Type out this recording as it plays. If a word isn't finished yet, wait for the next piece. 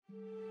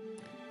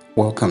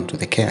Welcome to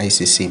the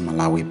KICC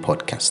Malawi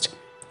podcast.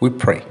 We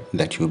pray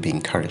that you'll be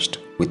encouraged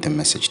with the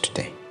message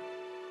today.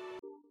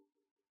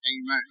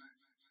 Amen.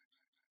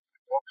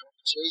 Welcome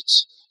to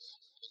church.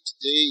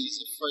 Today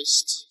is the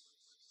 1st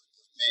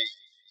of May.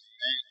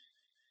 Amen.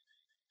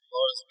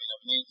 God has been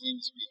amazing,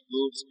 He's been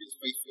good, He's been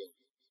faithful.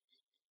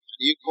 And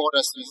He called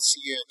us this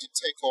year to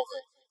take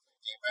over.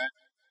 Amen.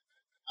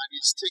 And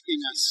He's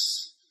taking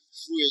us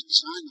through a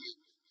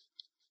journey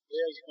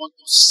where He wants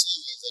to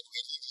see that we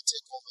need to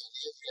take over in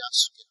every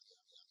aspect of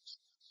our life.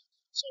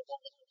 So I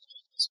want to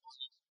pray this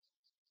morning.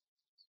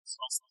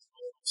 First of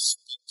all,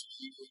 speak to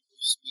you,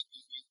 speak to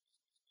me.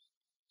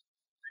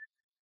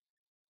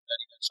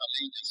 That He can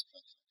challenge us.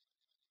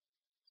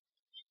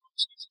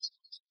 Jesus.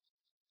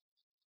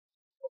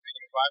 Open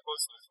your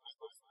Bibles to the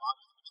book of Mark,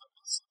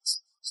 chapter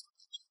 6.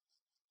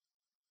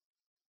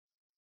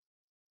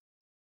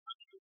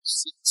 Matthew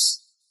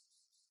 6.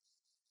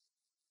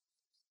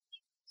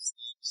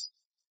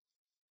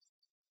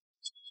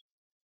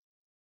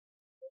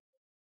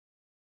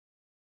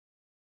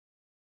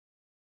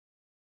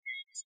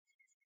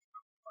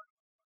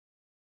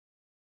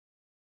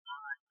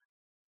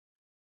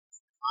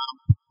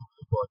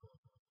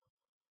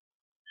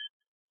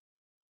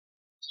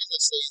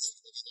 Jesus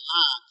says,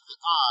 the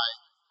eye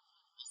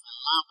is the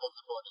lamp of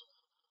the body.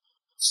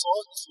 So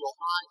if your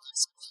eye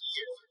is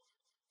clear,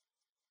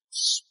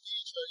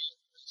 spiritually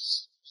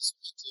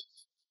perspective,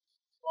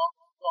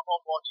 your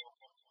whole body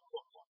will be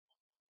broken.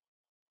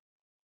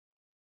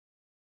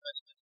 But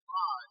if the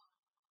eye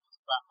is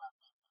bad,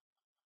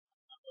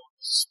 and your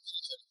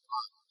spiritually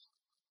blind,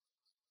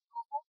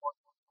 your whole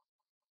body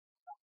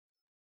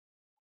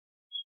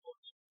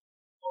will be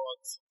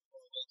God's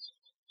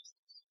business.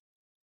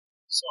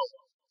 So,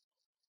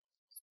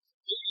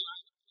 really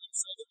like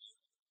inside of you,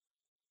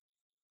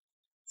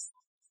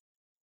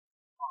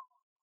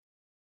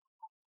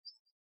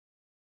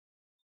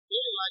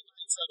 really like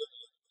inside of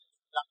you,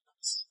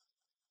 darkness.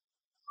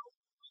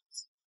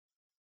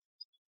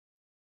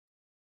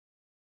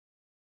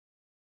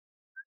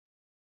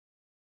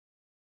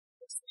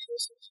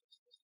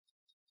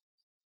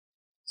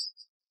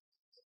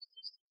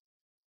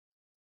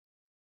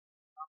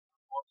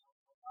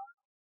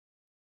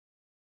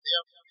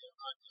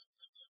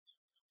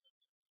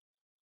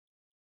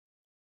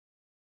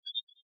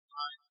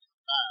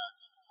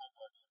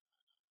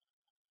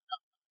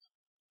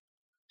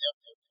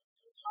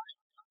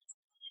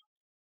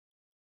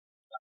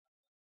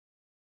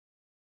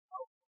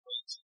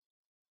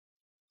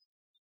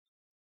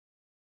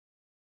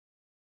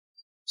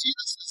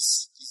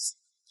 Jesus is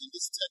in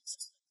this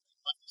text,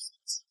 Matthew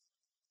 6.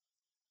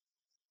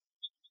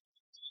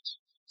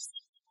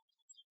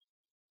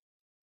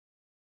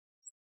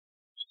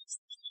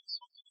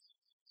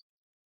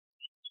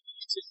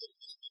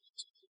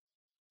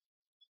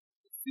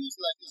 It feels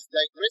like it's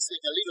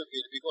digressing a little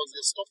bit because they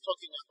stopped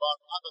talking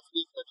about other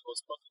things that he was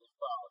talking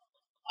about.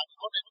 And he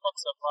only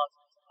talks about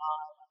his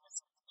eye and the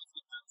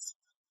significance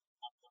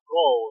and the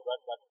role that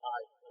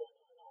eye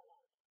plays.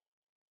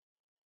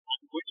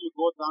 And when you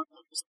go down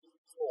to this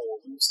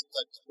 4, you see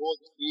that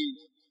towards the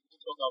end, you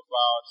talk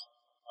about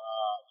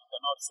you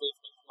cannot save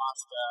his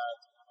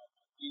masters, you cannot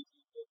forgive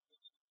him.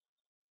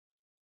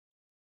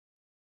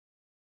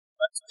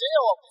 But today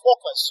our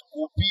focus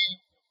will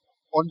be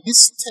on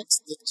this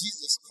text that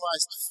Jesus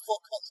Christ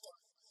focused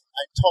on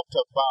and talked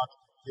about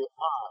the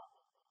eye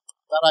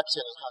that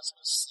actually has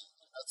to see.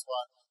 That's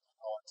what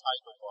our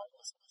title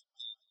was.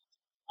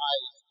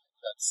 Eye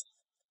that sees.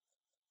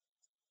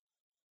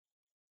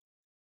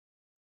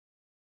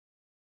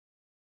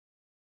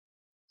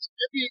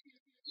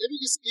 Let me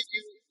just give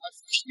you a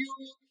few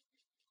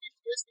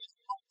interesting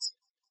points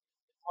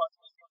about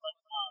the human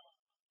eye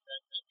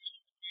that maybe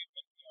you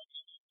can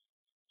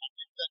and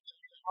that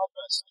will help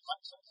us to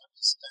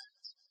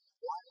understand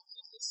why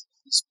Jesus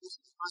is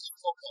putting much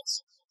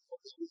focus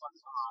on the human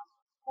eye,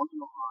 on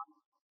your eye,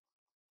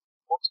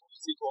 what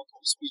physical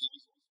or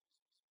spiritual,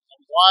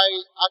 and why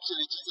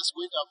actually Jesus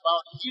went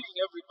about healing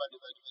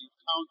everybody that he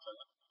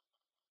encountered,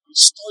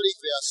 restoring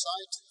their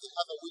sight. The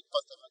other week,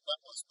 Pastor Nathan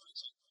was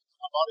preaching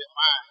about a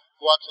man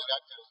who actually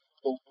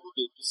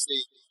concluded to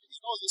say,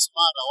 this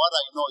matter, what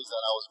I know is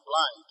that I was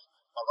blind,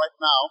 but right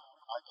now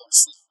I can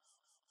see.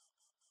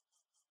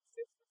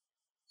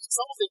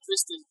 Some of the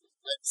interesting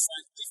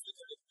scientific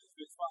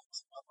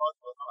facts about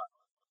your eye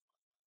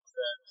is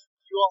that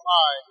your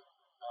eye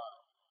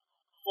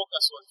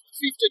focus on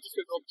 50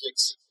 different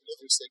objects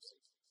every second.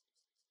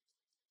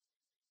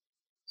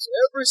 So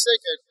every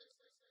second,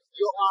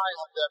 your eye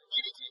has the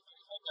ability to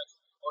focus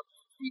on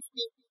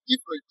 50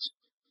 different things.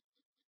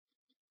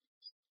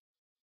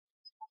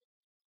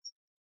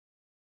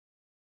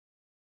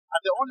 And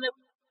the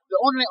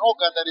only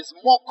organ that is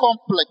more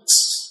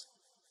complex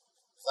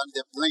than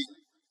the brain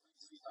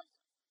is the eye.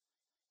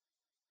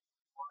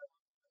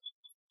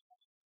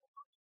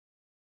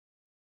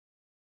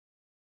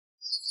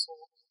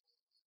 So,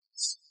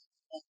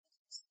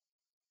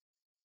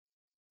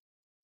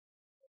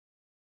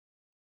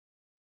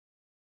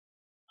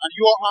 and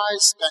your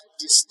eyes can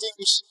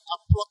distinguish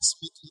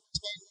approximately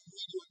 10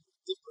 million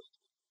different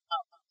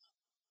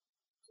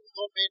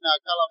men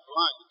are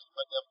colorblind,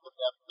 but they have got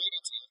the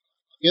ability,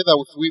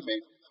 together with women,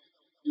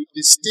 to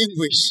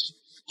distinguish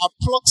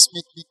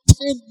approximately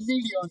 10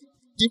 million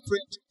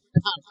different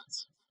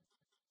colors.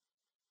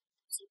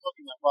 So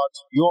talking about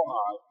your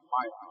eye,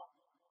 my eye,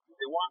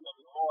 the one that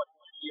the Lord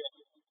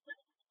created.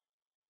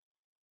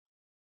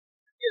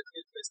 Here's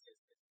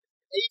interesting.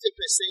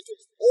 80%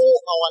 of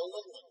all our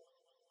learning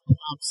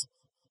comes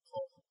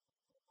from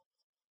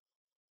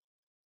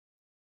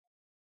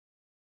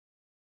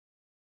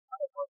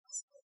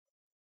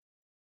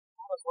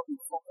matters what we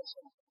focus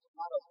on,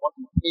 matters what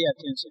we pay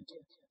attention to,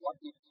 what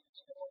we teach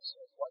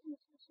ourselves, what we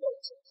teach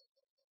ourselves.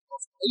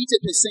 Because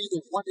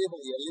 80% of whatever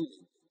we are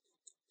learning,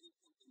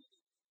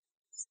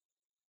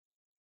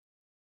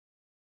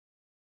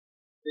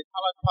 the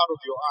colored part of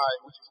your eye,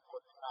 which is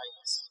called the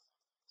iris,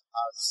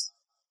 has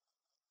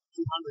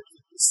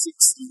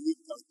 256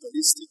 unique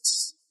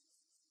characteristics.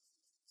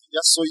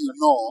 Just so you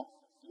know,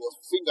 your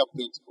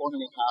fingerprint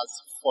only has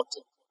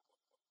 40.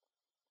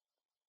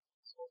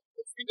 So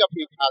the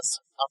fingerprint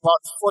has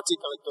about 40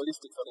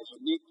 characteristics that are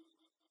unique.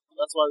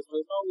 That's why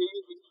we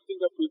use the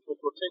fingerprint for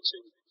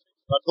protection.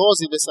 But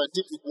those in the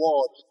scientific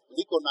world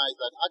recognize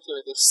that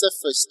actually the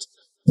safest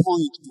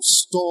point to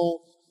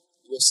store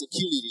your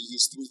security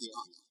is through the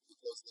eye.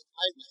 Because the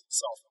iris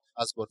itself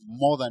has got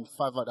more than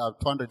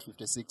 256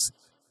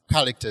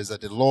 characters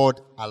that the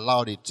Lord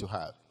allowed it to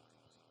have.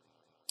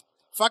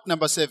 Fact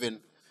number 7,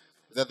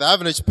 that the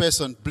average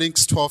person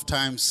blinks 12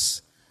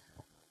 times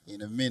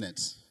in a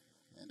minute.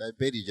 And I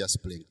bet he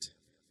just blinked.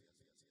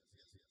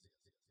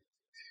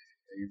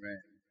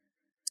 Amen.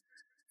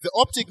 The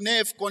optic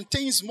nerve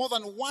contains more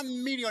than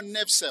 1 million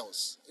nerve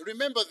cells.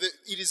 Remember,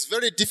 it is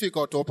very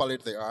difficult to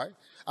operate the eye.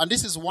 And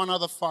this is one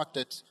other fact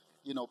that,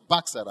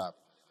 backs that up.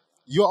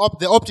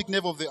 The optic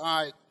nerve of the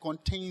eye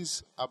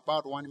contains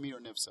about 1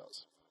 million nerve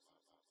cells.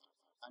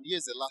 And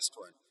here's the last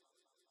one.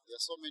 There are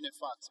so many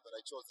facts, but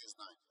I chose these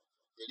 9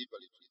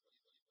 deliberately.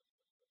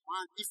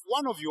 If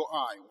one of your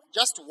eye,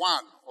 just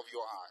one of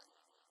your eye,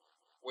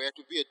 were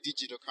to be a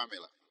digital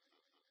camera,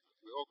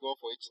 we all go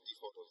for HD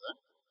photos, eh?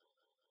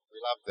 We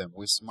love them.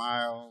 We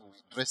smile,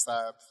 we dress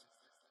up,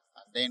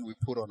 and then we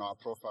put on our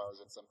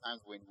profiles. And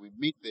sometimes when we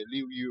meet the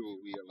real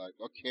you, we are like,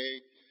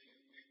 okay.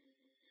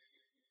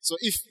 So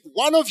if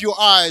one of your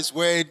eyes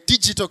were a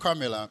digital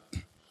camera,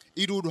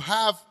 it would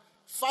have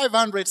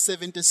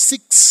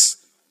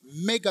 576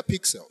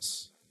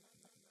 megapixels.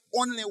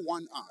 Only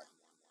one eye.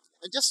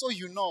 And just so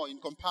you know, in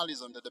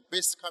comparison, that the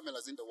best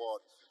cameras in the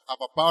world have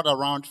about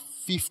around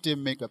 50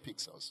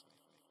 megapixels.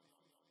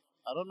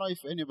 I don't know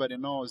if anybody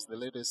knows the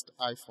latest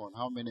iPhone,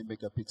 how many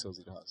megapixels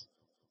it has.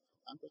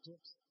 Uncle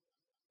James?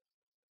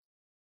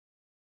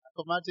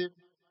 Uncle Matthew?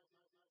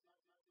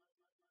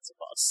 It's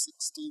about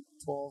 16,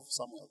 12,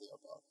 somewhere there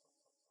about.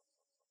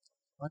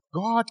 But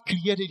God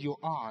created your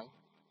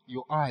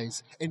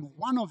eyes, and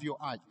one of your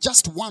eyes,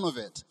 just one of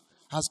it,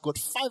 has got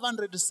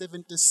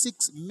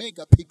 576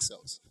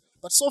 megapixels.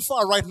 But so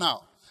far right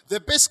now, the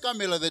best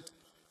camera that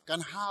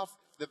can have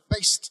the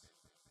best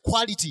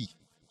quality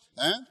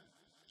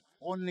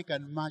only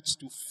can match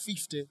to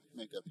 50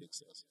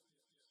 megapixels.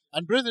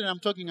 And brethren, I'm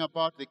talking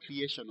about the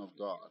creation of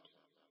God.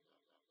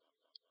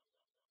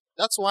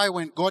 That's why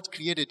when God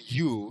created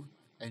you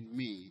and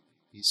me,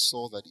 he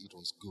saw that it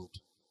was good.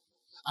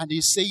 And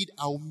he said,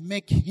 I'll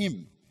make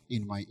him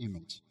in my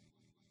image.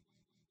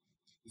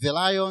 The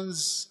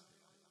lions,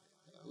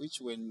 which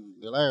when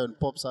the lion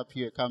pops up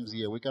here, comes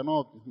here, we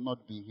cannot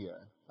not be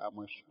here.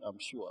 I'm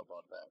sure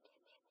about that.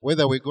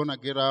 Whether we're going to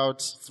get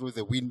out through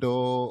the window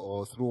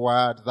or through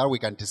what, that we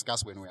can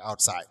discuss when we're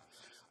outside.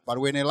 But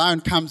when a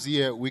lion comes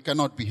here, we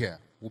cannot be here.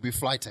 We'll be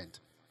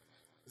frightened.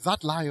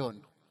 That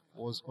lion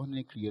was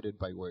only created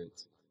by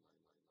words.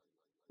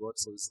 God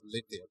says,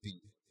 let there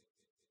be.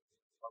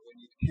 But when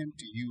it came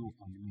to you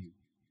and me,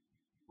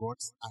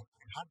 God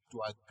had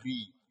to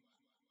agree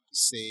to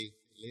say,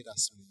 let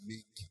us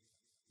make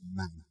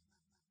man.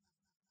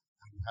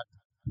 And you had to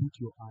put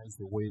your eyes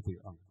the way they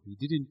are. He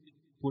didn't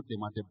put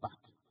them at the back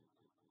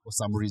for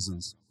some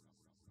reasons.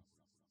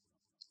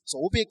 So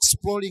we'll be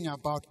exploring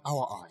about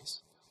our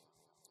eyes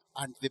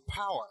and the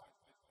power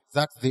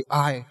that the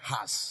eye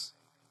has.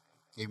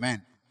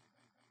 Amen.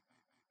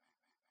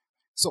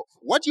 So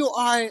what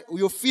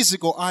your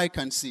physical eye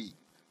can see.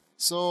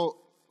 So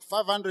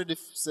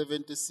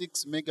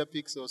 576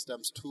 megapixels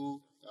times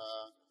 2,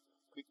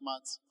 quick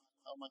maths.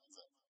 How much is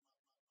that?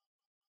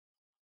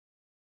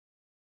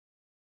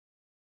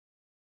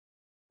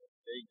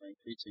 Paying my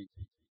preaching.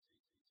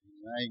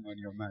 Relying on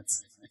your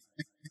maths.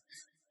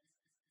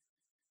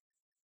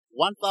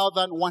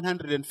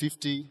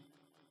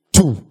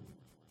 1,152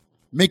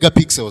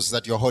 megapixels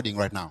that you're holding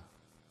right now.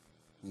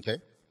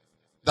 Okay?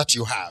 That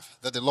you have,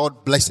 that the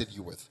Lord blessed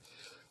you with.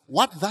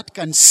 What that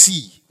can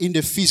see in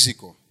the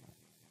physical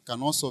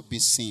can also be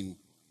seen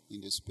in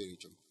the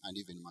spiritual, and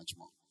even much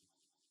more.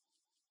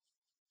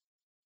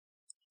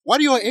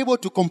 What you are able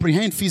to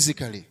comprehend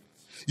physically,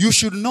 you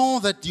should know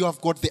that you have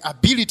got the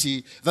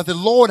ability that the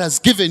Lord has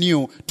given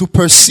you to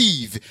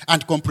perceive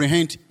and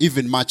comprehend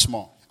even much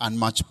more and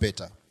much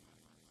better.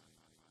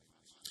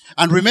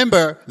 And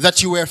remember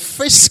that you were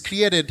first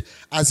created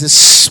as a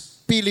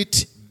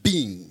spirit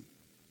being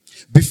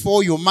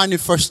before you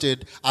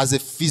manifested as a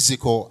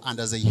physical and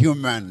as a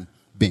human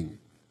being.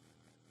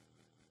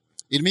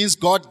 It means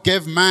God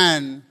gave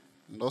man,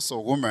 and also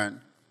woman,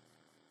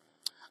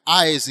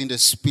 eyes in the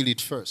spirit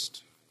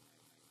first.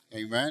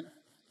 Amen.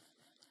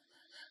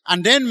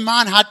 And then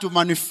man had to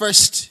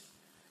manifest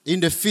in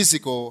the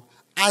physical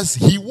as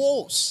he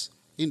was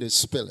in the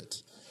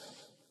spirit.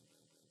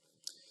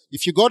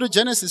 If you go to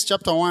Genesis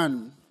chapter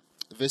 1,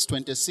 verse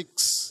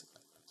 26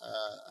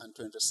 and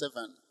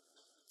 27,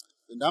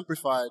 in the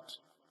Amplified,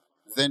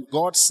 then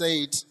God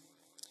said,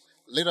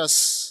 let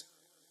us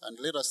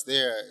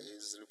there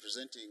is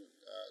representing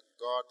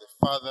God the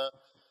Father,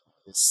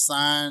 the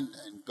Son,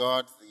 and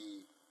God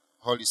the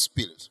Holy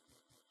Spirit.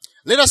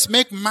 Let us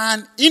make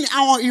man in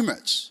our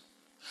image,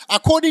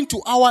 according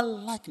to our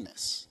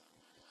likeness.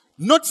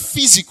 Not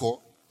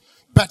physical,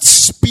 but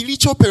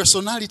spiritual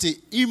personality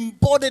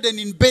embodied and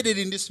embedded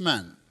in this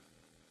man.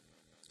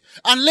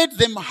 And let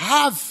them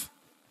have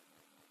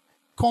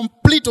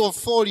complete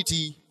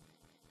authority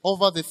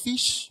over the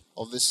fish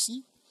of the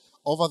sea,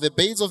 over the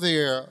birds of the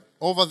air,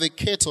 over the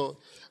cattle,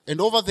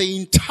 and over the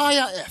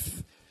entire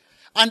earth,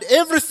 and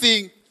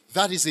everything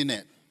that is in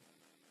it.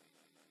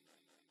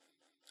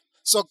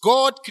 So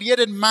God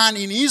created man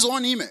in his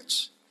own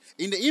image.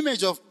 In the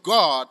image of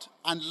God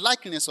and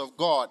likeness of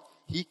God,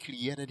 he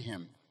created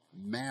him.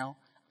 Male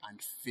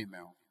and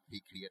female,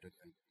 he created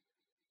them.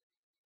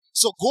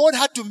 So God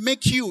had to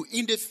make you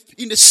in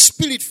the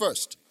spirit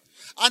first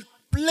and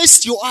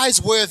place your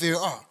eyes where they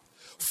are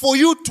for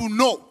you to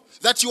know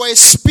that you are a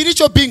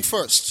spiritual being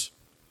first.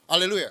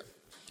 Hallelujah.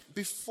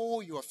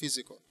 Before you are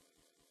physical.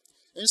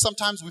 And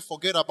sometimes we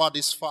forget about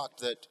this fact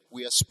that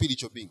we are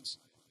spiritual beings.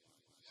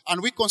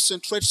 And we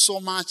concentrate so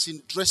much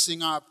in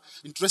dressing up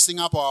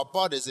our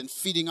bodies and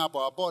feeding up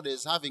our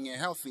bodies, having a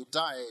healthy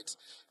diet,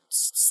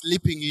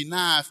 sleeping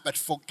enough, but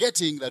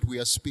forgetting that we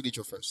are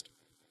spiritual first.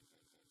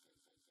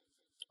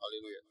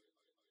 Hallelujah.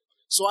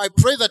 So I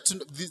pray that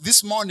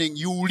this morning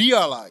you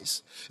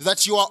realize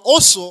that you are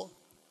also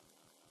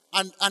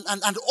and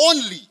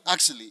only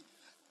actually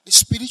a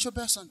spiritual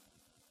person,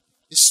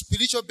 a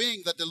spiritual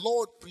being that the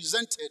Lord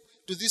presented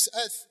to this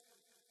earth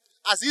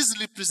as his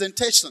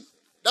representation.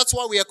 That's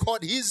why we are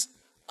called his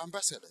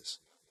ambassadors.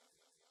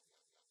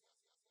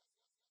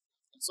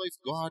 And so if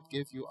God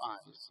gave you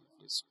eyes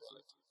in this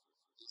world,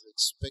 he's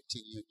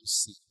expecting you to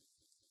see.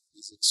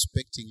 He's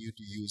expecting you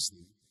to use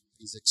them.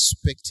 He's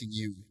expecting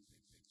you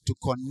to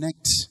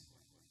connect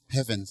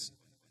heavens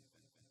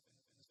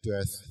to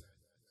earth.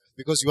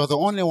 Because you are the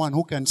only one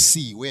who can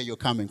see where you're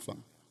coming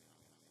from.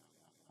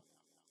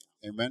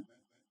 Amen.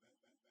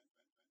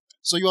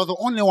 So you are the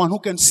only one who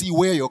can see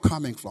where you're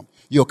coming from.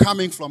 You're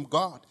coming from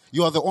God.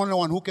 You are the only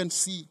one who can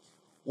see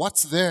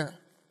what's there.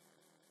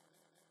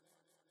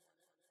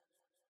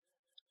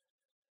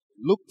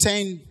 Luke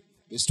 10,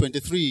 verse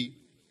 23.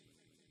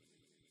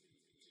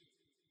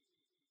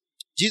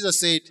 Jesus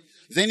said,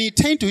 then he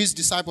turned to his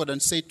disciples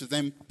and said to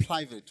them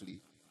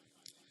privately,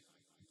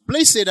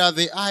 blessed are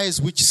the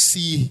eyes which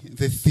see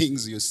the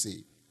things you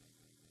see.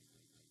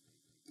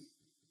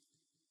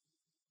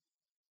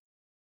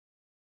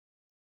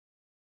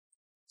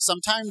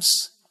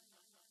 Sometimes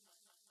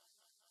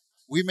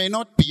we may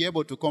not be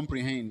able to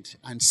comprehend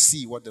and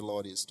see what the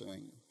Lord is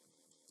doing.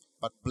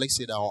 But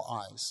blessed are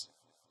our eyes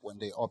when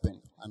they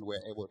open and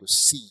we're able to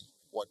see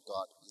what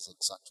God is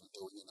exactly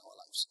doing in our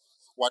lives.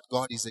 What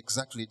God is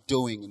exactly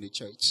doing in the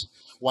church.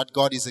 What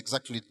God is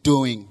exactly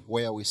doing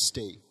where we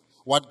stay.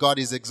 What God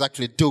is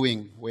exactly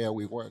doing where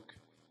we work.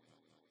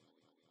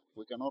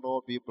 We cannot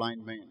all be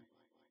blind men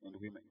and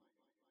women.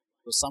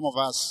 So some of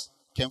us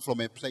came from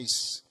a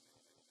place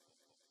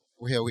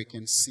where we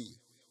can see.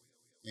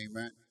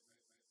 Amen.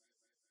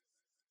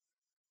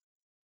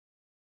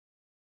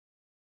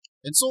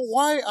 And so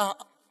why are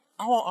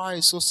our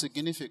eyes so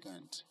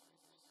significant?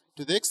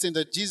 To the extent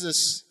that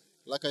Jesus,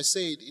 like I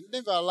said, he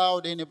never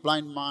allowed any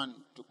blind man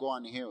to go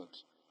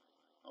unhealed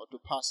or to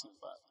pass him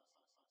by.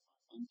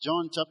 In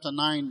John chapter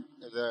 9,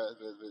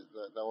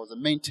 there was a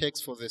main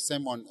text for the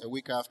sermon a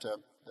week after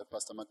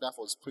Pastor McDuff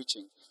was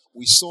preaching.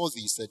 We saw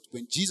this, that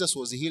when Jesus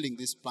was healing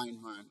this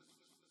blind man,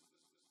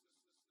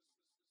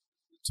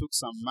 he took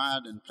some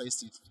mud and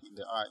placed it in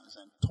the eyes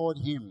and told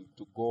him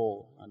to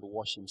go and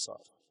wash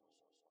himself.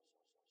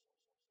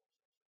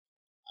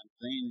 And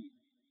then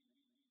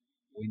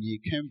when he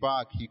came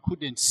back, he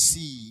couldn't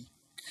see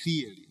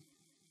clearly.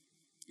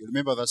 You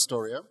remember that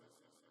story, yeah?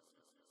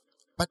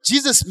 But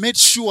Jesus made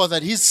sure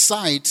that his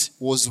sight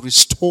was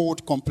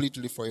restored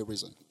completely for a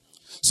reason.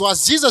 So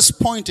as Jesus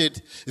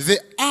pointed, the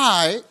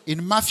eye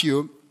in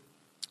Matthew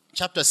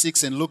chapter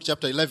 6 and Luke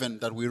chapter 11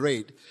 that we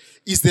read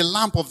is the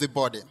lamp of the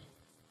body.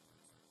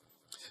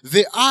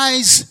 The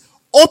eyes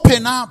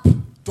open up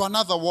to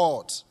another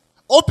world.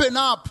 Open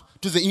up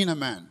to the inner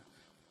man.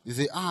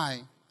 The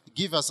eye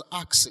gives us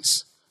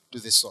access to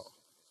the soul.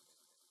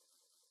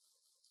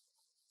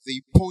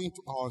 They point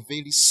to our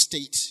very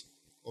state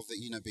of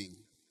the inner being.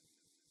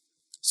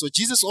 So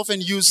Jesus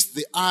often used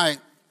the eye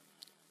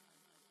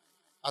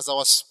as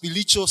our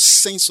spiritual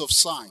sense of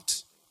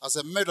sight, as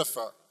a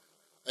metaphor,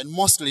 and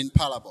mostly in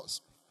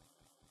parables.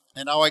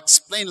 And I'll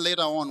explain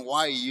later on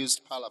why he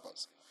used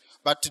parables.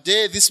 But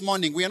today, this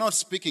morning, we are not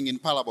speaking in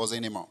parables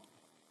anymore.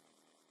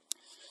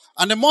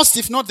 And the most,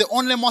 if not the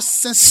only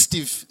most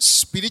sensitive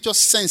spiritual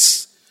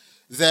sense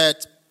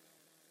that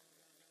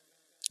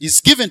is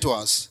given to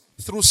us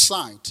through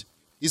sight,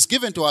 is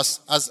given to us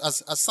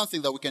as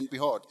something that we can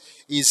behold,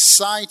 is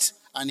sight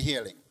and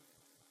hearing.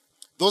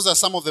 Those are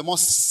some of the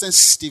most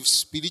sensitive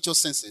spiritual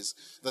senses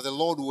that the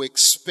Lord will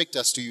expect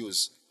us to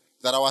use.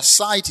 That our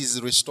sight is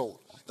restored.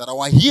 That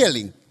our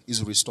hearing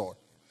is restored.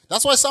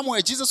 That's why somewhere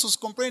Jesus was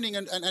complaining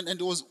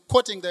and was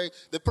quoting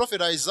the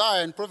prophet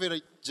Isaiah and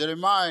prophet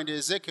Jeremiah and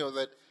Ezekiel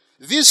that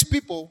these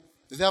people,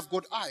 they have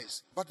got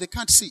eyes, but they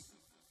can't see.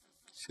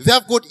 They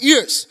have got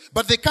ears,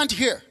 but they can't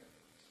hear.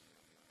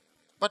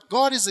 But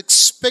God is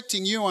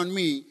expecting you and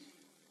me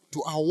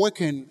to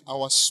awaken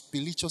our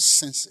spiritual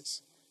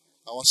senses.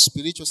 Our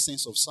spiritual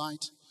sense of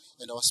sight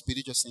and our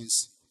spiritual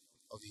sense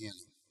of hearing.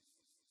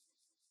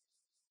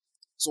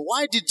 So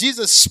why did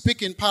Jesus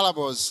speak in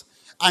parables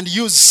and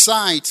use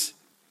sight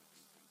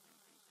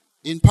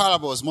in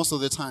parables most of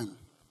the time?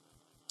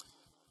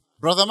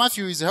 Brother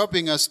Matthew is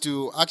helping us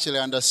to actually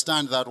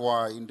understand that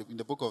why in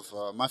the book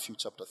of Matthew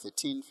chapter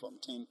 13 from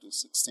 10 to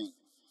 16.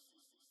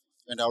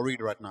 And I'll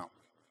read right now.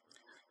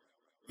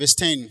 Verse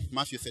 10,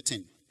 Matthew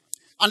 13.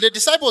 And the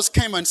disciples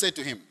came and said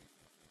to him,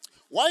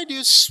 why do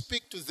you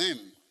speak to them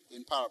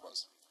in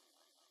parables?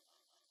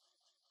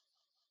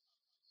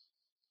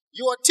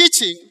 You are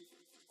teaching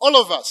all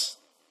of us.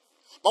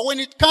 But when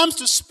it comes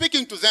to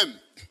speaking to them,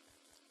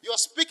 you are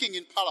speaking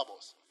in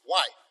parables.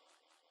 Why?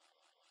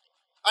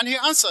 And he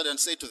answered and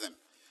said to them,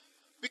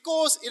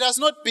 because it has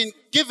not been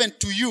given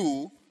to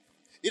you,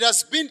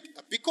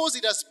 because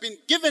it has been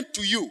given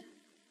to you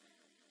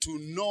to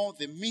know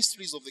the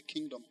mysteries of the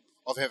kingdom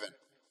of heaven.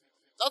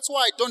 That's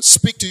why I don't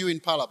speak to you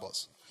in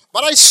parables.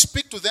 But I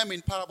speak to them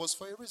in parables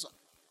for a reason.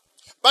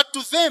 But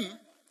to them,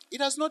 it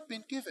has not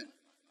been given.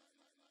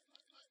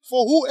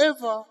 For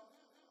whoever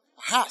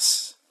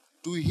has,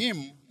 to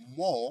him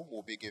more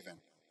will be given.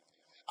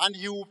 And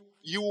you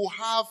will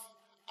have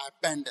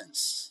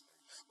abundance.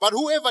 But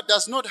whoever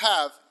does not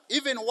have,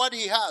 even what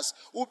he has,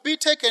 will be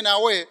taken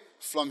away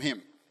from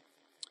him.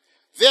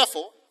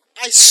 Therefore,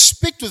 I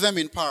speak to them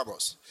in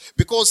parables,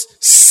 because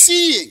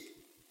seeing,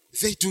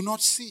 they do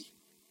not see.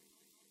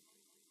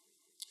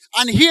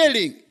 And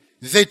hearing,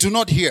 they do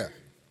not hear.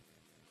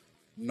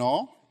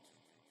 Nor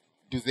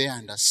do they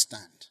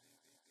understand.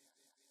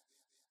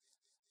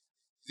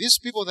 These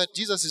people that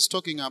Jesus is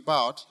talking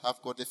about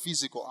have got the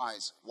physical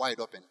eyes wide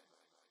open.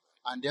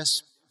 And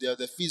they're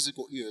the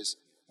physical ears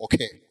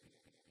okay.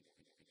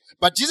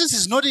 But Jesus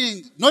is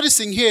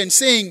noticing here and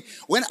saying,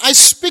 when I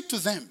speak to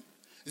them,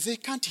 they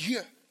can't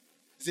hear.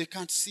 They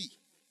can't see.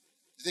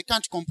 They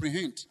can't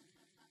comprehend.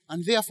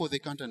 And therefore they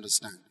can't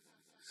understand.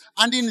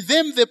 And in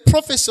them the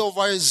prophecy of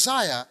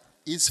Isaiah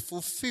is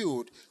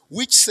fulfilled,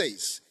 which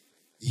says,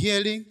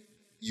 hearing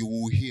you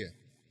will hear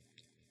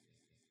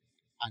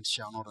and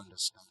shall not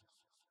understand.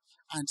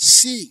 And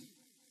seeing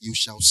you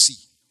shall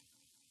see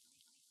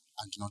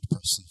and not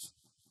perceive.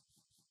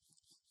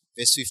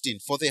 Verse 15.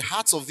 For the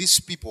hearts of these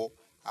people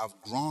have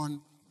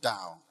grown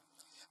down.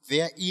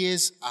 Their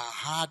ears are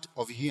hard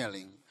of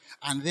hearing,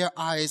 and their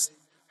eyes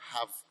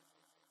have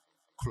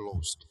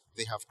closed.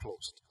 They have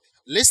closed.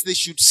 Lest they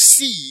should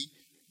see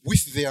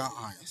with their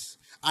eyes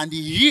and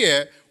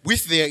hear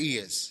with their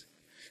ears.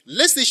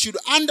 Lest they should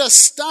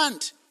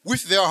understand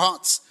with their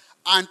hearts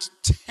and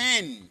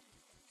turn.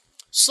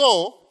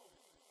 So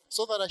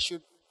that I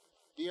should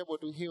be able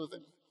to heal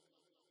them.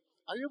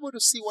 Are you able to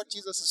see what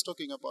Jesus is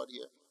talking about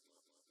here?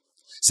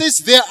 It says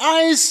their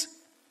eyes,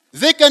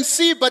 they can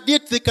see, but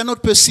yet they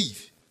cannot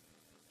perceive.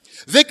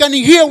 They can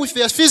hear with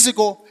their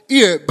physical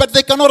ear, but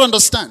they cannot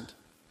understand.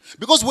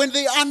 Because when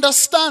they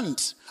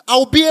understand,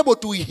 I'll be able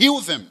to heal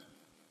them.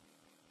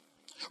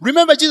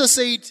 Remember, Jesus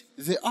said,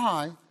 the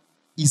eye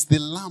is the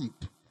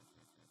lamp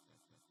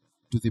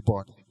to the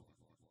body.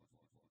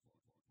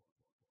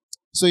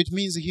 So it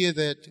means here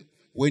that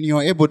when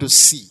you're able to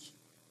see,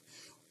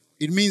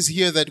 it means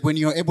here that when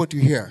you're able to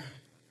hear,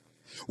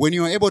 when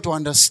you're able to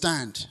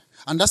understand,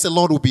 and that's the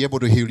Lord will be able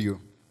to heal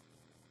you.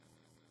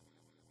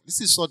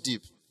 This is so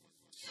deep.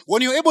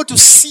 When you're able to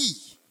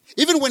see,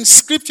 even when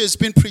scripture is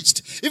being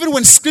preached, even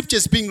when scripture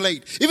is being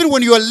laid, even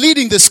when you are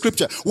leading the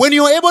scripture, when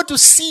you're able to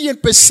see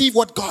and perceive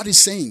what God is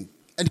saying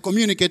and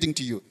communicating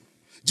to you,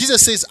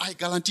 Jesus says, I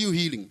guarantee you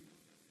healing.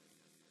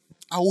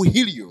 I will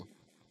heal you.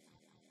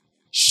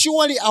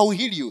 Surely I will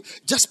heal you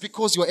just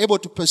because you're able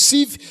to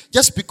perceive,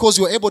 just because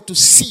you're able to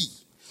see.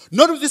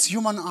 Not with this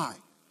human eye,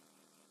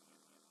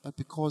 but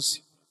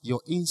because your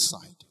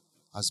inside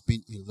has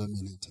been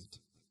illuminated.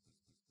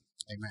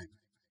 Amen.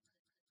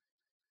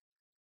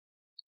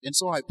 And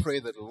so I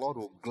pray that the Lord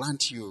will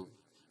grant you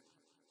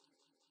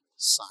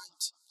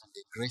sight and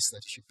the grace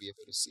that you should be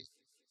able to see.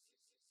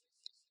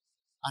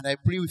 And I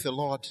pray with the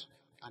Lord,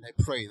 and I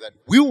pray that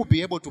we will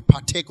be able to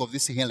partake of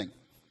this healing.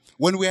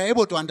 When we are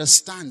able to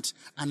understand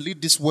and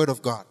lead this word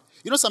of God,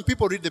 You know, some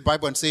people read the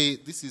Bible and say,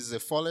 this is a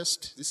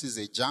forest, this is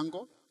a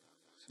jungle.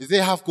 They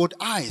have got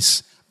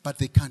eyes, but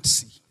they can't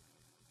see.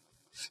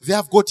 They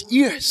have got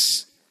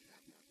ears,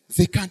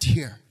 they can't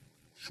hear.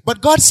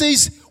 But God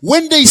says,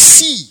 when they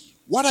see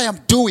what I am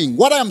doing,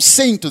 what I am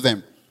saying to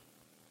them,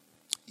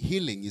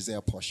 healing is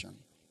their portion.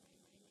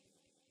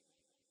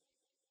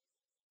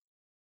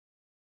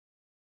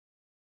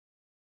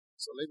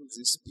 So let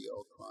this be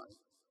our cry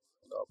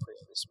and our prayer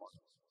this morning.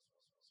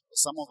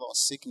 Some of our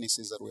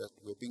sicknesses that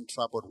we're being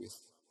troubled with,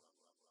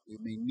 we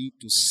may need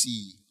to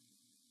see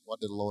what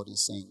the Lord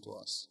is saying to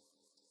us.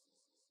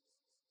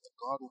 That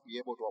God will be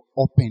able to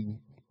open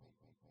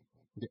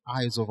the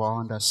eyes of our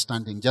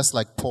understanding, just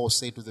like Paul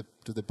said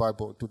to the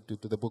Bible,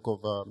 to the book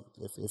of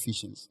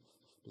Ephesians,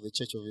 to the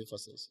church of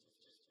Ephesus,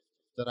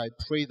 that I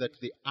pray that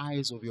the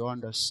eyes of your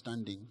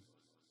understanding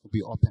will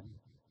be open.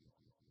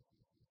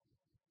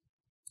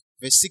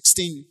 Verse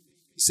 16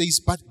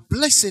 says, but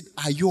blessed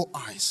are your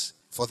eyes,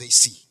 for they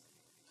see,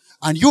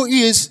 and your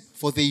ears,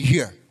 for they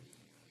hear.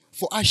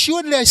 For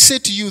assuredly I say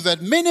to you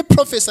that many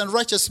prophets and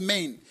righteous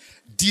men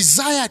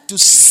desired to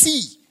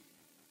see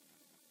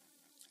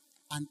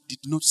and did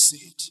not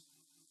see it.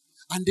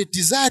 And they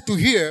desired to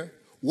hear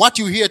what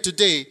you hear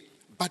today,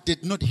 but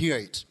did not hear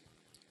it.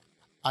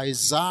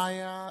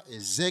 Isaiah,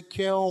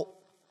 Ezekiel,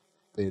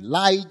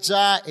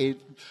 Elijah,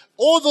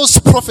 all those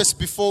prophets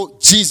before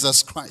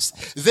Jesus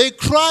Christ, they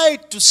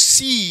cried to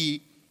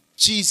see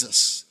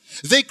Jesus.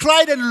 They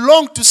cried and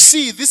longed to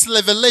see this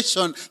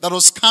revelation that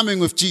was coming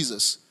with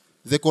Jesus.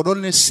 They could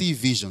only see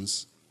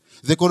visions.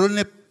 They could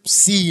only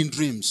see in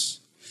dreams.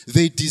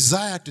 They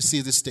desired to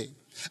see this day.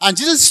 And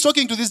Jesus is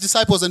talking to these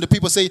disciples, and the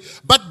people say,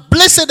 but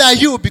blessed are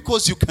you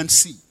because you can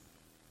see.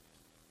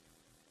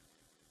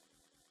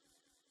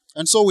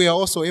 And so we are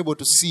also able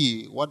to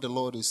see what the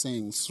Lord is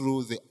saying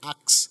through the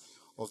acts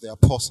of the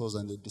apostles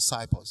and the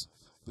disciples.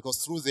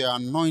 Because through their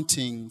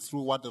anointing,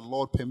 through what the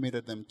Lord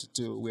permitted them to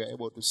do, we are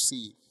able to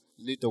see,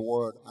 lead the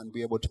word, and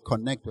be able to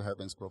connect to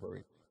heaven's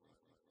glory.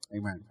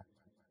 Amen.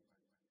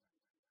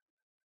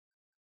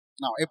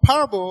 Now, a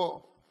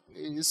parable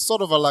is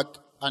sort of like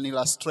an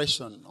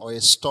illustration or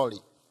a story.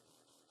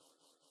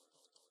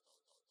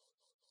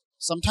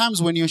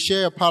 Sometimes when you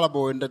share a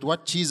parable and that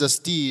what Jesus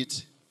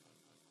did,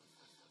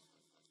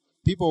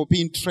 people will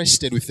be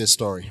interested with the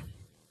story.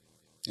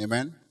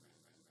 Amen.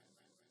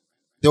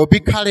 They will be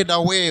carried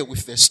away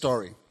with the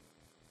story.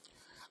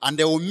 And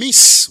they will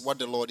miss what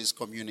the Lord is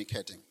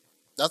communicating.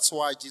 That's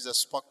why Jesus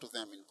spoke to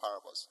them in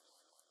parables.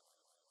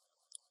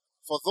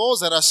 For those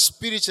that are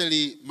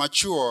spiritually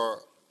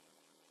mature,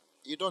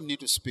 you don't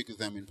need to speak to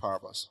them in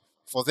parables.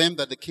 For them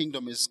that the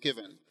kingdom is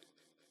given,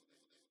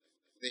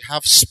 they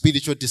have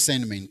spiritual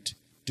discernment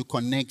to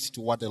connect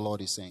to what the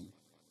Lord is saying.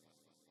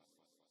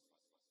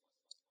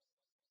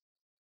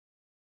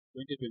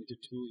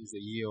 2022 is a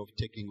year of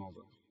taking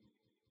over.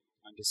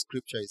 And the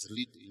scripture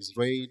is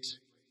read,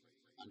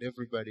 and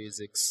everybody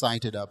is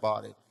excited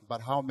about it.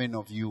 But how many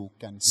of you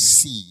can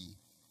see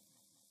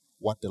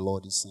what the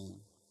Lord is saying?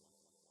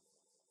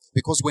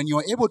 Because when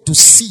you're able to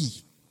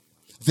see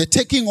the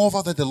taking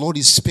over that the Lord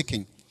is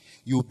speaking,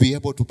 you'll be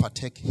able to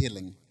partake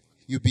healing.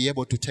 You'll be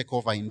able to take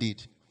over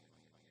indeed.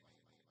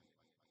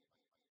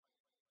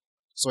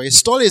 So a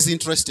story is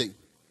interesting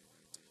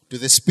to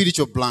the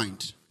spiritual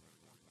blind.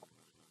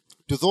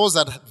 To those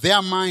that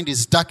their mind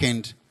is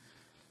darkened,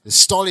 the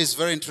story is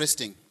very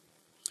interesting.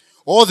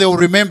 All they will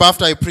remember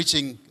after a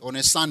preaching on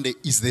a Sunday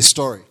is the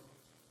story.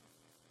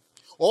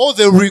 All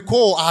they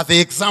recall are the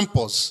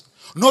examples,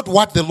 not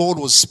what the Lord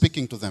was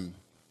speaking to them.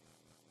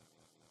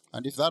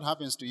 And if that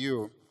happens to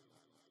you,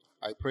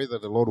 I pray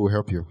that the Lord will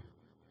help you.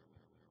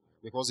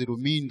 Because it will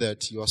mean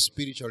that you are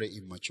spiritually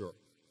immature.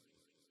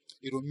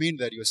 It will mean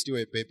that you're still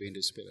a baby in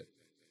the spirit.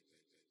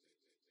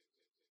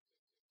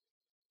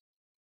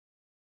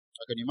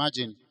 I can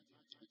imagine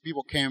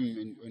people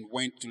came and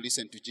went to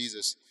listen to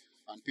Jesus,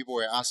 and people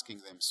were asking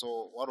them,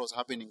 so what was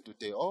happening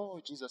today? Oh,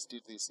 Jesus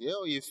did this.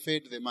 Oh, he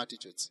fed the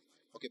multitudes.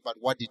 Okay, but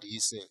what did he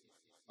say?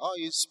 Oh,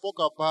 he spoke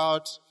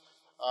about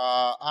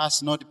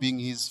us not being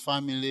his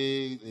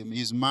family.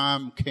 His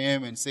mom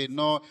came and said,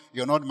 no,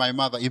 you're not my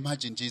mother.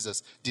 Imagine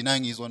Jesus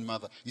denying his own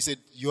mother. He said,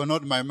 you're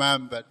not my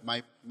mom, but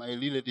my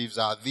relatives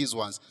are these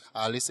ones,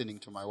 are listening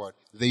to my word.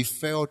 They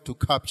failed to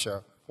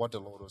capture what the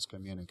Lord was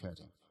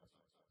communicating.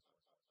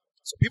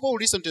 So people will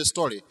listen to a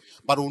story,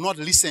 but will not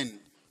listen,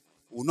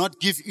 will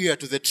not give ear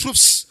to the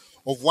truths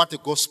of what the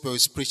gospel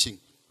is preaching.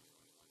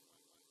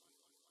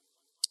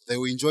 They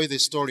will enjoy the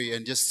story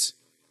and just,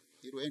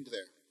 it will end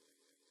there.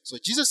 So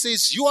Jesus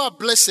says, you are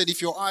blessed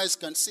if your eyes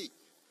can see.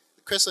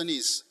 The question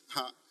is,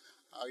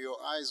 are your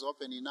eyes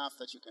open enough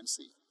that you can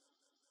see?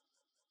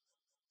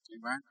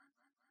 Amen.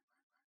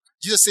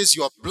 Jesus says,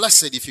 you are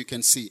blessed if you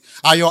can see.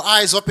 Are your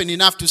eyes open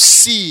enough to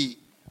see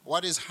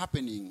what is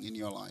happening in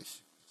your life?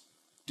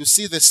 To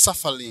see the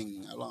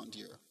suffering around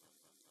you?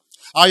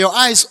 Are your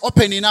eyes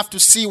open enough to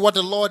see what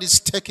the Lord is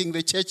taking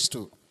the church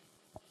to?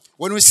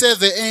 When we say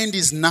the end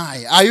is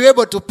nigh, are you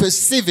able to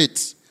perceive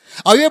it?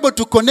 Are you able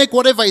to connect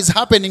whatever is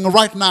happening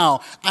right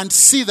now and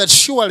see that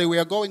surely we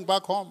are going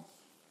back home?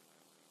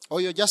 Or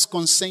you're just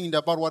concerned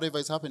about whatever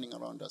is happening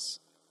around us?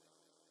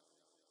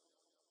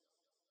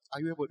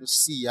 Are you able to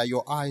see? Are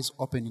your eyes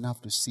open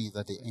enough to see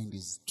that the end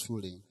is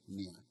truly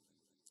near?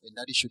 And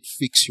that you should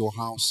fix your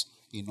house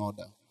in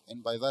order.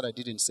 And by that I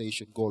didn't say you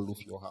should go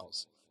loot your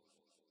house.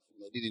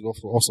 I didn't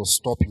also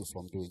stop you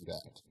from doing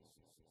that.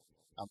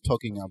 I'm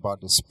talking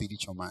about the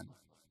spiritual man.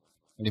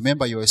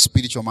 Remember, you're a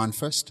spiritual man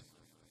first,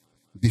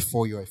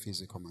 before you're a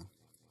physical man.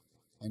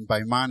 And by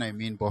man, I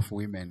mean both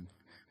women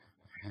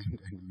and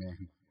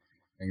men.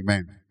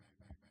 Amen.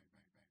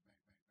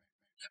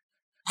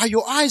 Are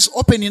your eyes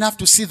open enough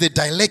to see the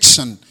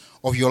direction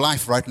of your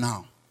life right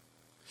now?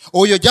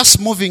 Or you're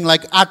just moving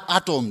like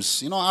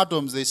atoms. You know,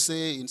 atoms, they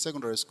say in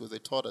secondary school, they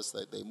taught us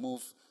that they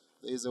move.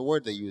 There's a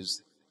word they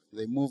use.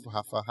 They move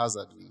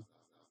haphazardly.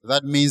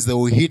 That means they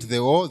will hit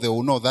the wall, they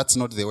will know that's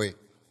not the way.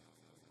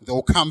 They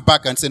will come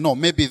back and say, no,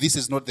 maybe this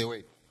is not the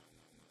way.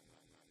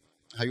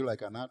 Are you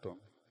like an atom?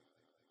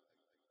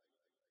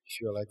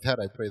 If you're like that,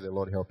 I pray the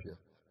Lord help you.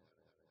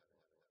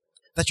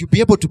 That you'll be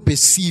able to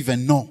perceive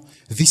and know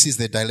this is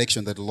the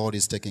direction that the Lord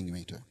is taking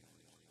me to.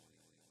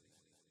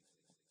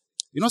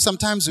 You know,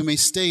 sometimes we may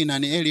stay in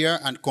an area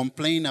and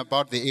complain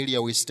about the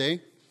area we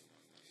stay,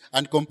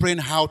 and complain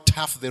how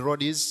tough the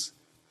road is,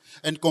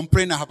 and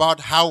complain about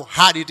how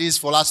hard it is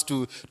for us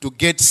to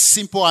get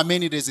simple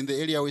amenities in the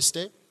area we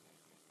stay.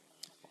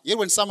 Yet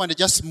when someone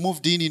just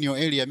moved in your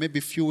area, maybe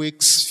a few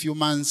weeks, few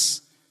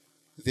months,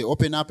 they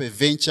open up a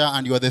venture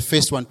and you are the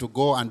first one to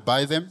go and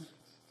buy them.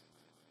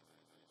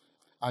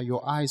 Are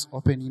your eyes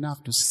open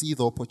enough to see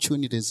the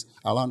opportunities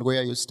around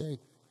where you stay?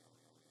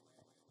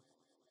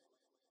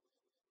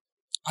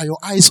 Are your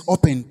eyes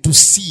open to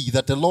see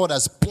that the Lord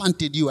has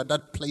planted you at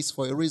that place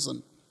for a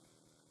reason?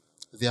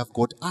 They have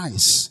got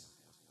eyes,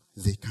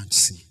 they can't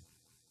see.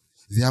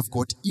 They have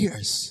got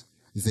ears,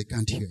 they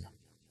can't hear.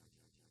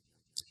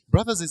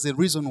 Brothers, there's a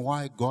reason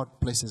why God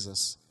places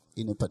us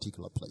in a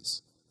particular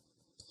place.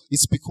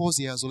 It's because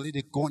He has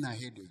already gone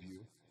ahead of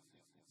you.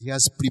 He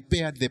has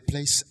prepared the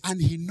place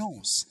and He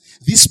knows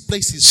this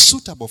place is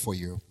suitable for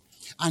you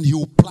and He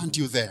will plant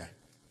you there.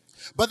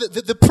 But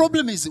the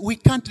problem is we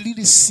can't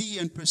really see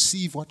and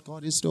perceive what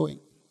God is doing.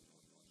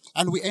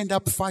 And we end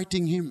up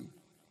fighting Him.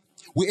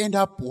 We end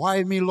up,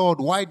 why me, Lord?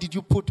 Why did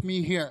you put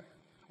me here?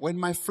 When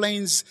my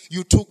friends,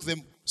 you took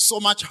them so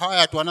much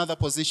higher to another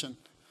position,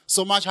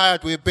 so much higher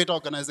to a better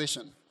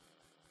organization.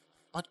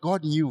 But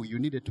God knew you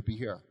needed to be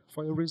here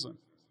for a reason.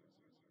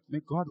 May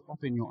God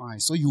open your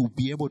eyes so you will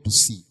be able to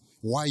see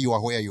why you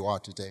are where you are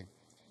today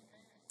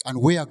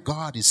and where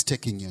God is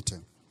taking you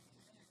to.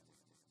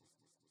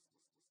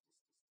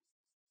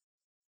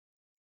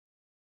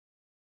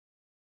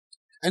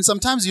 And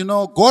sometimes, you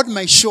know, God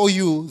may show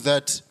you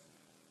that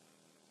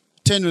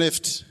 10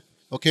 left,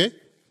 okay?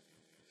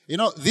 You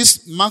know,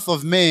 this month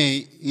of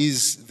May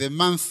is the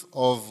month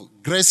of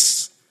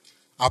grace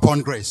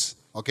upon grace,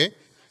 okay?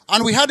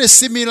 And we had a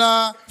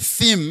similar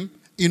theme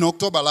in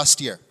October last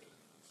year.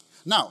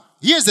 Now,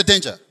 here's the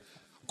danger.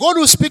 God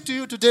will speak to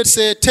you today,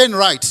 say 10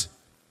 right,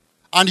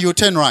 and you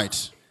 10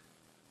 right.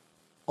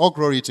 All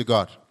glory to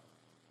God.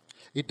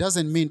 It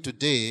doesn't mean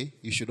today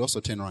you should also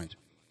 10 right.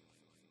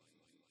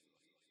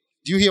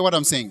 Do you hear what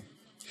I'm saying?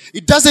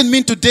 It doesn't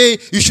mean today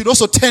you should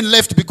also 10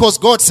 left because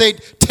God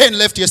said 10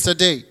 left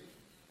yesterday.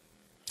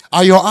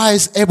 Are your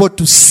eyes able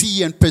to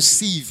see and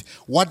perceive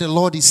what the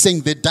Lord is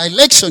saying, the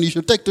direction you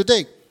should take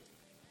today?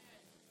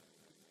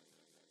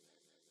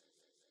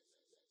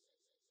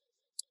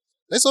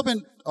 Let's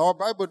open our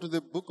Bible to the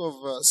book of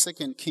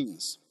 2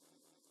 Kings,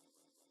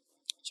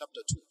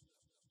 chapter 2.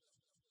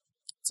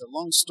 It's a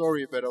long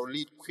story, but I'll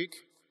read quick.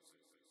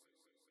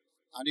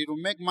 And it will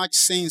make much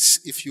sense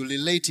if you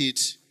relate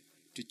it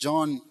to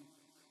John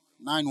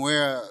 9,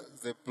 where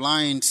the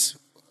blind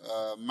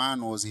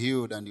man was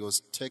healed and he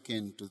was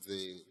taken to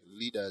the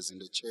leaders in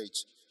the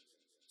church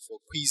for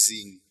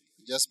quizzing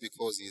just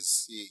because he's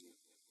seeing.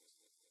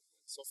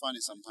 So funny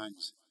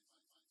sometimes.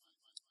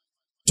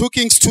 2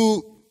 Kings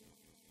 2,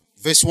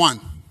 verse 1.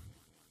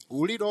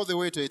 We'll read all the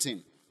way to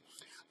 18.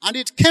 And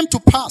it came to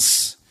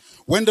pass,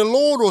 when the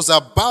Lord was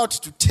about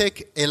to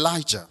take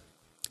Elijah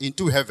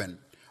into heaven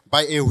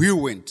by a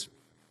whirlwind,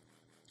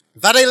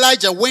 that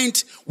Elijah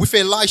went with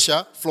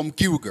Elisha from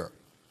Gilgal.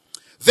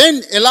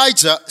 Then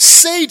Elijah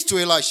said to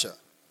Elisha,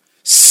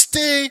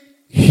 "Stay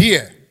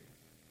here,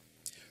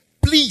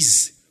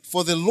 please,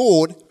 for the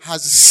Lord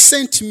has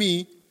sent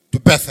me to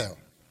Bethel."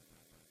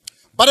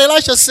 But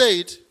Elisha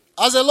said,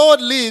 "As the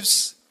Lord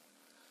lives,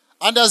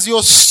 and as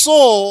your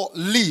soul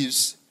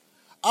lives,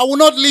 I will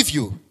not leave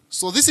you."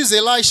 So this is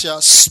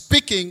Elisha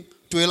speaking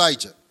to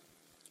Elijah.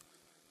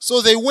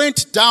 So they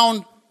went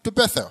down to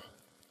Bethel.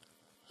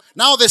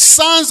 Now the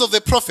sons of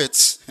the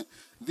prophets,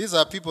 these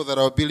are people that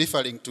I'll be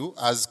referring to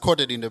as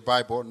quoted in the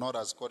Bible, not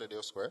as quoted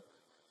elsewhere.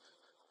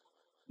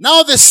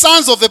 Now the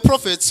sons of the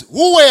prophets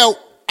who were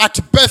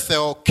at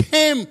Bethel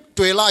came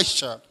to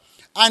Elisha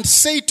and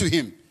said to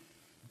him,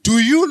 "Do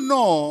you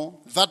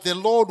know that the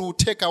Lord will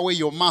take away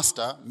your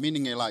master,"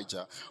 meaning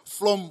Elijah,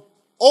 "from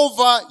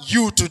over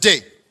you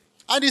today?"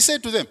 And he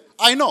said to them,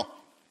 "I know.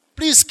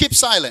 Please keep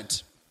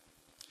silent."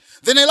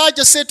 Then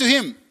Elijah said to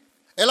him,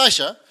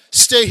 Elisha,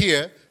 stay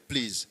here,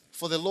 please,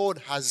 for the Lord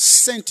has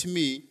sent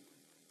me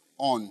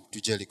on to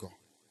Jericho.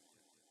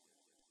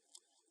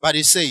 But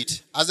he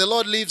said, as the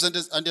Lord lives and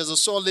as the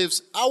soul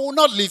lives, I will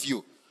not leave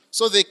you.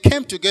 So they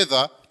came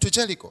together to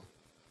Jericho.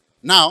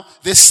 Now,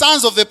 the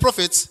sons of the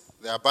prophets,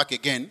 they are back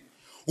again,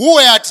 who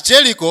were at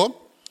Jericho,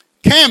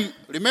 came,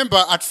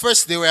 remember at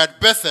first they were at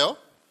Bethel.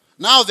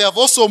 Now they have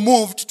also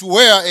moved to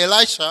where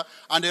Elisha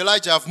and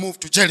Elijah have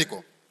moved to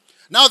Jericho.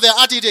 Now they're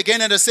at it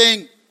again and they're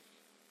saying,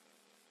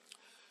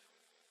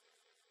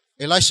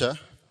 Elisha,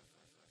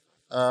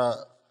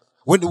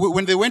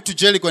 when they went to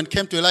Jericho and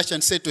came to Elisha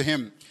and said to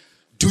him,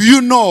 do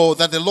you know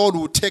that the Lord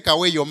will take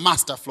away your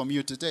master from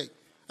you today?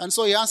 And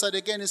so he answered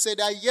again and said,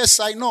 yes,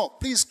 I know.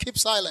 Please keep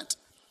silent.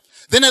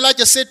 Then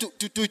Elijah said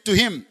to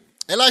him,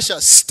 Elisha,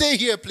 stay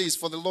here, please,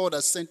 for the Lord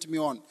has sent me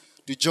on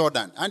to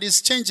Jordan. And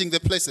he's changing the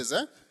places.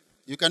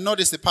 You can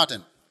notice the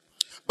pattern.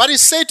 But he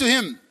said to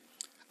him,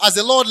 as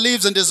the Lord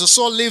lives and as the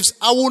soul lives,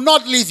 I will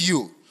not leave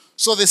you.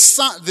 So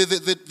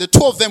the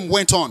two of them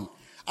went on.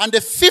 And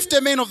the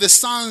 50 men of the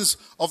sons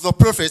of the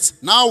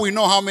prophets, now we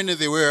know how many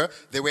they were.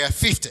 They were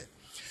 50.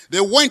 They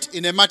went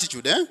in a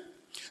multitude.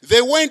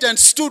 They went and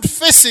stood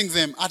facing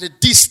them at a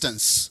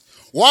distance,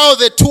 while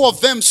the two of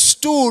them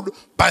stood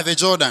by the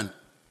Jordan.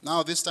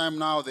 Now this time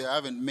now they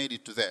haven't made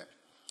it to there.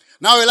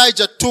 Now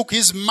Elijah took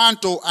his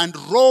mantle and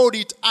rolled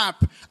it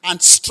up and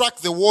struck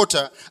the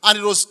water, and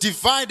it was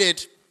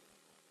divided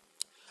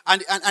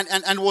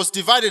and was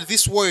divided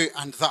this way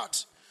and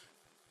that,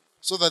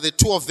 so that the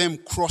two of them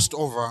crossed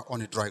over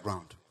on a dry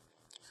ground.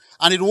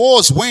 And it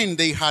was when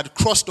they had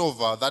crossed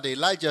over that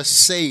Elijah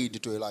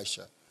said to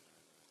Elisha,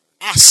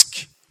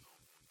 ask,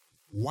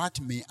 what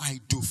may I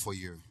do for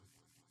you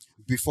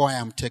before I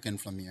am taken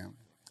from you?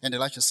 And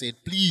Elisha said,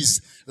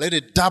 please let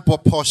a double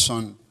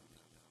portion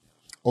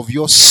of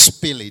your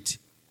spirit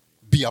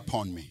be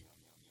upon me.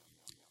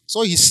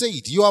 So he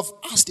said, you have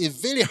asked a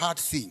very hard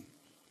thing.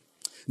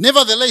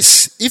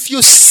 Nevertheless, if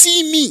you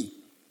see me,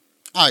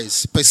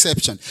 eyes,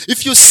 perception,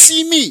 if you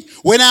see me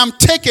when I am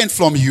taken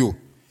from you,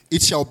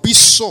 it shall be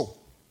so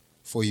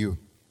for you.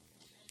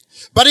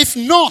 But if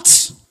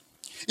not,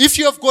 if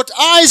you have got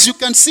eyes you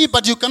can see,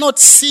 but you cannot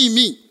see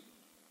me,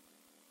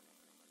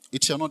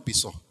 it shall not be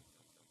so.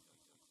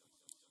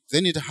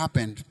 Then it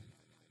happened,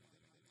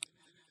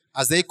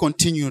 as they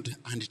continued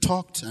and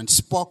talked and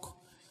spoke,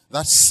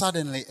 that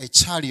suddenly a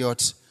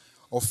chariot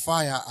of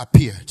fire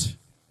appeared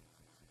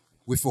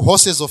with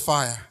horses of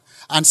fire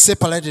and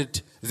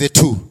separated the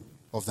two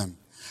of them.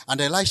 And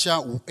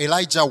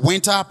Elijah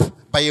went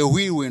up by a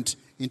whirlwind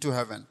into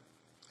heaven.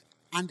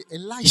 And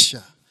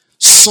Elisha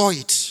saw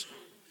it,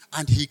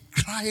 and he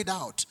cried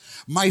out,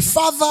 my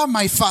father,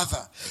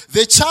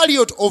 the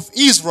chariot of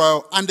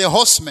Israel and the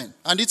horsemen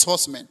and its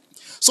horsemen.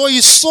 So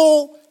he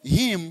saw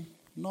him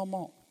no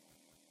more.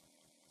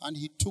 And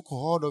he took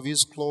hold of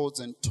his clothes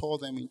and tore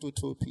them into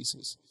two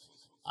pieces.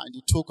 And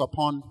he took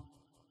upon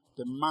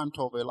the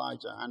mantle of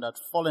Elijah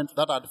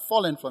that had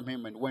fallen from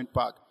him, and went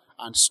back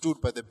and stood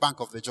by the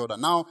bank of the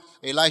Jordan. Now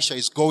Elisha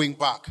is going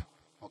back.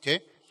 Okay?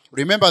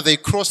 Remember, they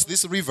crossed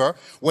this river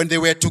when they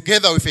were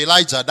together with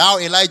Elijah. Now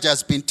Elijah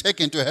has been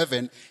taken to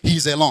heaven.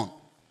 He's alone.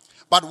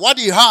 But what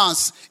he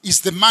has is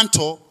the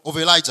mantle of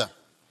Elijah.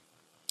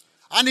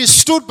 And he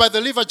stood by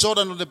the river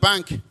Jordan on the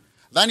bank.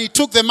 Then he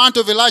took the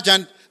mantle of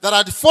Elijah that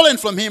had fallen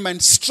from him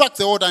and struck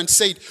the water and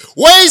said,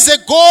 where is the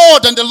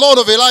God and the Lord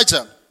of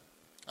Elijah?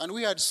 And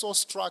we had so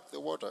struck the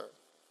water,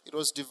 it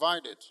was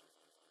divided.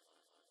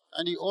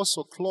 And he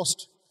also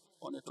closed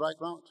on a dry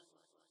ground.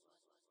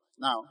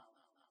 Now,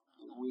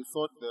 we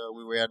thought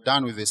we were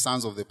done with the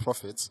sons of the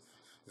prophets.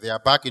 They are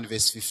back in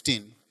verse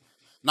 15.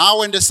 Now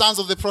when the sons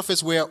of the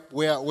prophets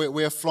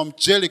were from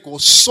Jericho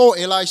saw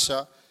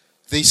Elisha,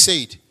 they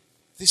said,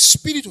 the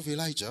spirit of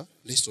Elijah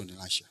rests on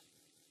Elisha.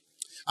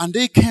 And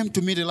they came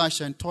to meet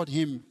Elisha and told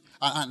him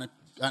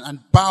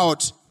and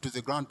bowed to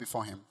the ground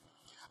before him.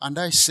 And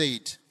I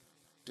said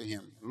to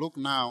him, look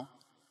now,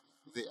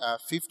 there are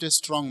 50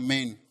 strong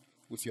men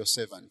with your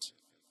servant.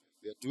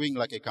 They are doing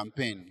like a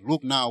campaign.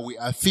 Look now, we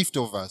are 50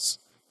 of us,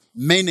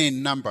 many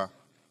in number.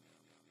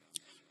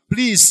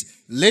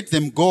 Please let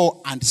them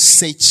go and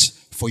search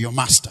for your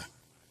master.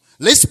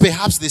 Lest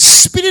perhaps the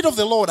Spirit of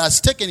the Lord has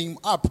taken him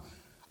up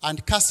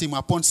and cast him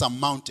upon some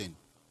mountain.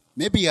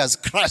 Maybe he has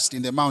crashed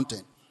in the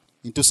mountain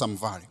into some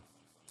valley.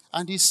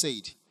 And he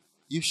said,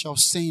 you shall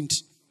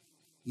send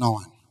no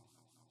one.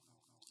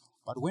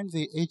 But when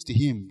they urged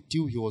him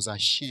till he was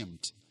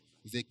ashamed,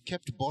 they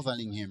kept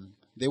bothering him.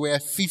 They were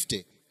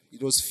 50.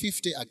 It was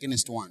 50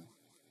 against one.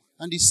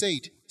 And he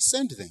said,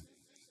 send them.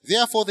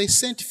 Therefore they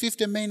sent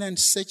 50 men and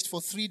searched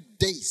for 3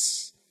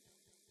 days.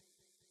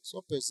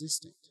 So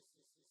persistent.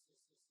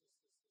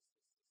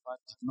 But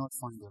did not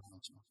find their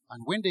much.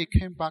 And when they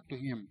came back to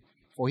him,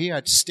 for he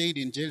had stayed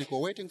in Jericho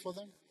waiting for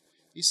them,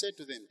 he said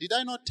to them, did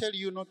I not tell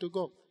you not to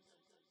go?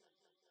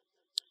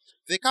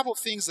 There are a couple of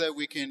things that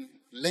we can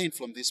learn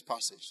from this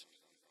passage.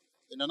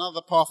 And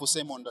another powerful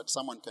sermon that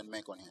someone can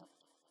make on here.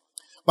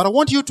 But I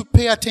want you to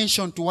pay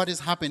attention to what is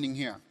happening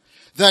here.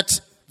 That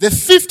The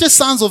 50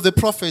 sons of the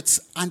prophets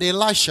and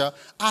Elisha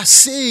are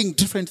saying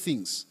different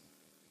things.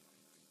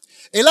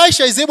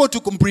 Elisha is able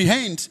to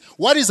comprehend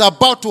what is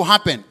about to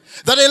happen,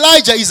 that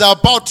Elijah is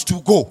about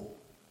to go.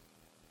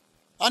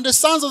 And the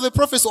sons of the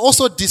prophets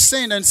also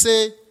descend and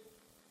say,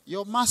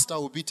 your master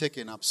will be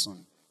taken up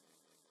soon.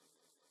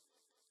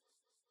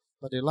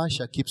 But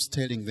Elisha keeps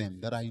telling them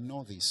that I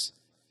know this.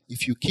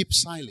 If you keep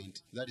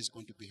silent, that is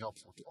going to be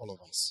helpful to all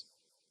of us.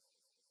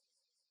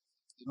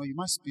 You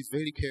must be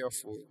very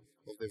careful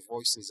of the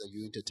voices that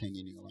you entertain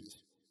in your life.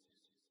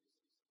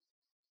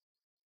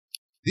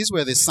 These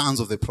were the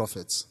sons of the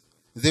prophets.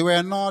 They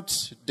were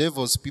not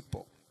devil's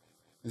people.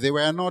 They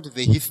were not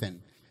the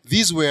heathen.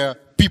 These were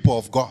people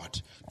of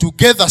God,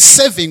 together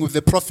serving with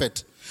the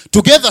prophet,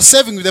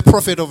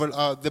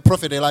 the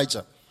prophet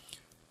Elijah.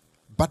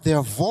 But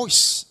their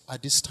voice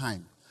at this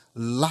time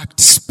lacked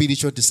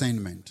spiritual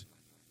discernment.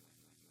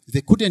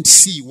 They couldn't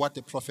see what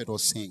the prophet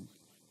was saying,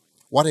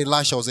 what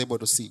Elisha was able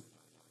to see.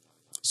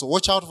 So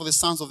watch out for the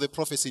sons of the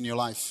prophets in your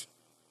life.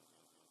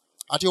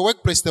 At your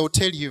workplace, they will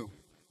tell you,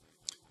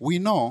 we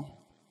know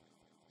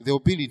they will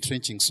be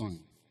retrenching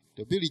soon.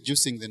 They'll be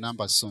reducing the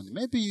numbers soon.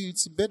 Maybe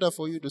it's better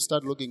for you to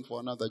start looking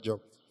for another job.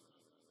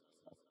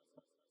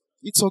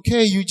 It's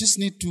okay, you just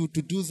need to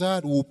do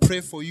that. We'll pray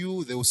for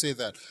you. They will say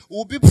that.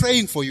 We'll be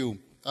praying for you,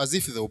 as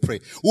if they will pray.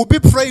 We'll be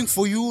praying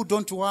for you.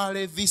 Don't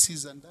worry, this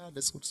is and that.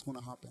 That's what's going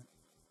to happen.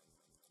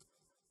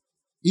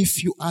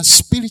 If you are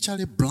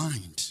spiritually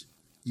blind,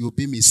 you'll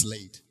be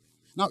misled.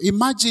 Now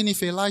imagine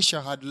if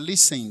Elisha had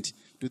listened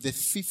to the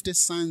 50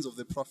 sons of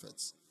the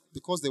prophets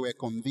because they were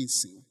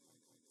convincing.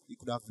 He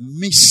could have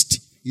missed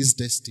his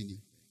destiny.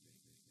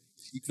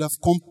 He could have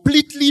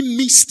completely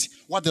missed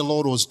what the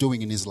Lord was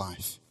doing in his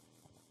life.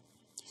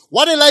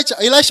 What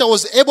Elisha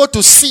was able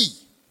to see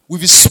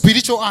with his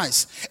spiritual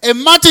eyes, a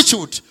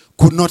multitude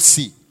could not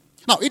see.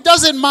 Now, it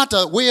doesn't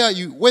matter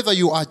whether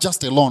you are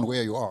just alone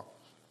where you are.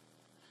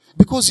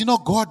 Because,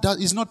 God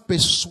is not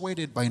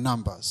persuaded by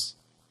numbers.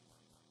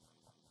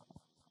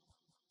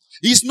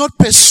 He's not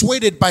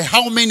persuaded by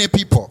how many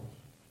people.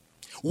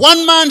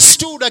 One man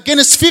stood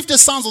against 50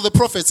 sons of the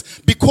prophets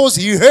because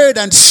he heard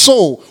and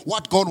saw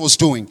what God was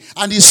doing.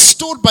 And he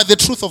stood by the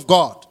truth of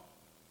God.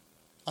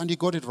 And he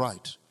got it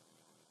right.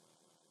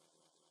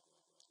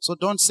 So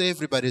don't say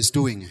everybody's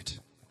doing it.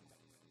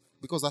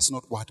 Because that's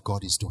not what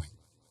God is doing.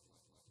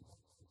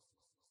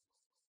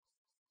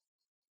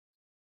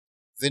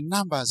 The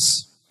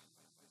numbers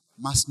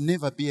must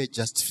never be a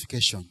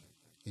justification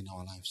in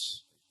our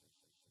lives.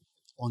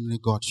 Only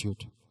God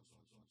should.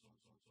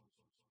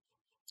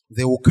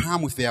 They will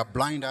come with their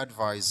blind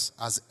advice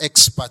as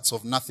experts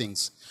of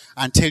nothings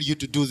and tell you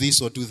to do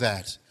this or do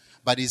that.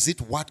 But is it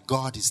what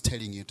God is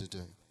telling you to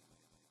do?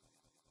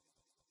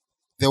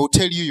 They will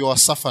tell you are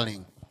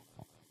suffering.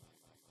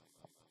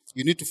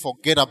 You need to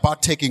forget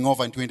about taking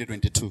over in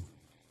 2022.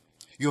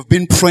 You've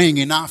been praying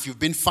enough. You've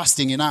been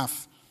fasting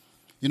enough.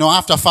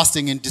 After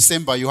fasting in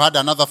December, you had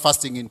another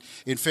fasting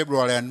in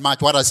February and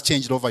March. What has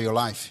changed over your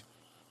life?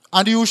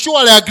 And you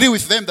surely agree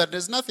with them that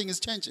there's nothing is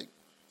changing.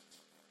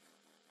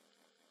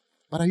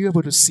 But are you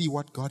able to see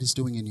what God is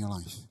doing in your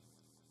life?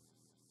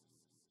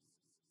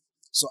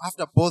 So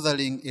after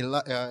bothering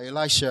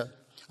Elisha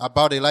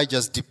about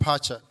Elijah's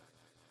departure,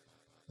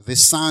 the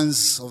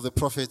sons of the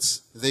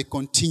prophets, they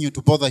continue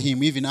to bother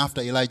him even after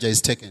Elijah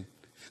is taken.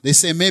 They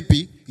say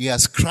maybe he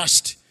has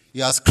crash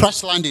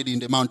landed in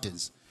the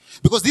mountains.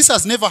 Because this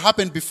has never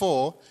happened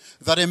before,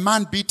 that a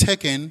man be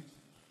taken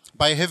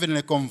by a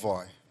heavenly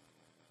convoy.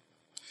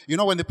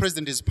 When the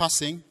president is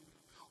passing,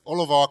 all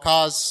of our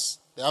cars,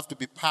 they have to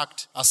be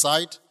parked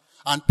aside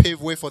and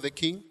pave way for the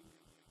king.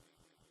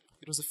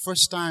 It was the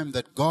first time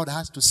that God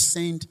has to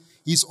send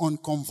his own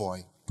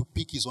convoy to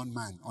pick his own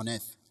man on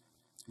earth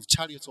with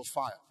chariots of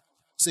fire.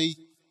 Say,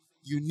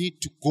 you need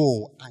to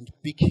go and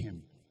pick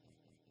him.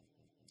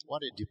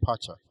 What a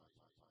departure.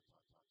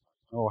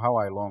 Oh, how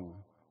I long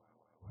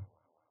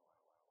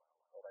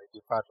that I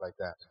depart like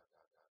that.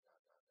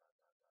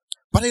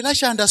 But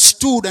Elisha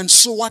understood and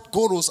saw what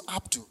God was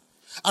up to.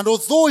 And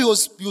although he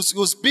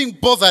was being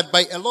bothered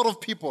by a lot of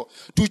people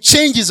to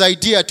change his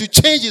idea, to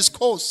change his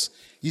course,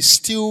 he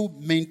still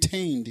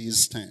maintained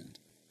his stand.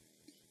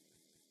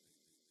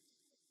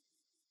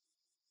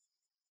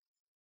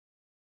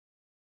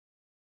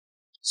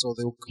 So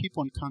they will keep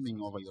on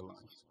coming over your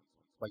life.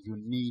 But you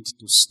need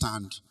to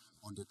stand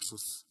on the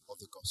truth of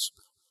the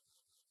gospel.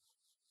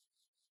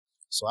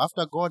 So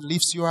after God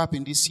lifts you up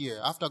in this year,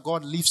 after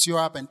God lifts you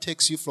up and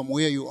takes you from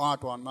where you are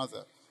to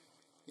another,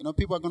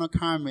 people are going to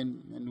come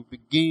and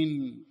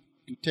begin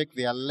to take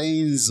their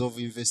lanes of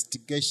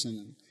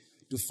investigation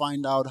to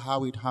find out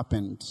how it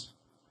happened.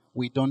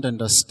 We don't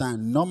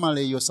understand.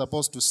 Normally, you're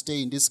supposed to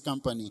stay in this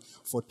company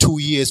for 2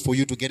 years for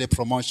you to get a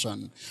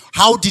promotion.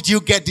 How did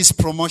you get this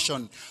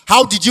promotion?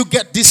 How did you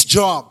get this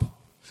job?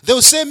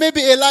 They'll say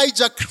maybe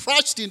Elijah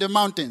crashed in the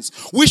mountains.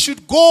 We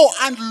should go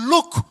and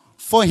look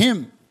for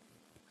him.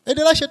 And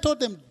Elisha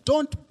told them,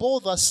 don't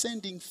bother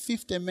sending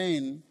 50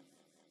 men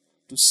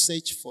to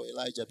search for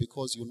Elijah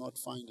because you'll not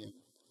find him.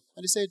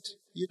 And he said,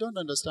 You don't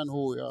understand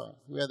who we are.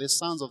 We are the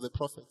sons of the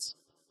prophets.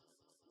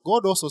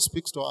 God also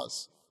speaks to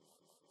us.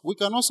 We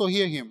can also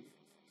hear him.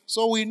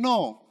 So we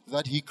know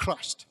that he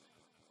crashed.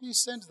 He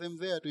sent them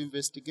there to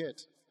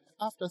investigate.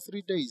 After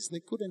 3 days, they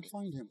couldn't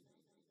find him.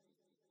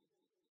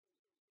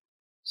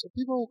 So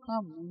people will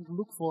come and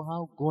look for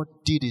how God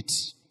did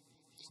it.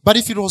 But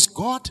if it was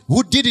God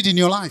who did it in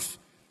your life,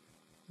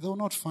 they will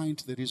not find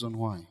the reason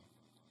why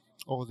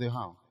or the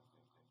how.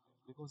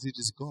 Because it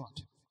is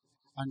God.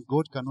 And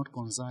God cannot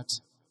consult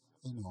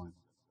anyone,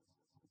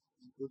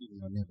 including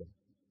your neighbor,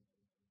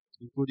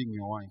 including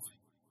your wife.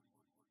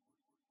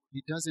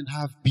 He doesn't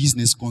have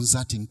business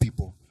consulting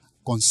people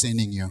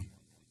concerning you.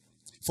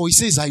 For he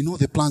says, I know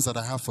the plans that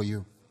I have for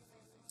you.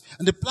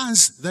 And the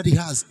plans that he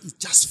has is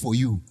just for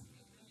you.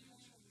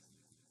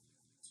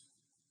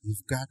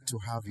 You've got to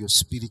have your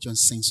spiritual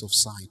sense of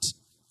sight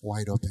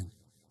wide open.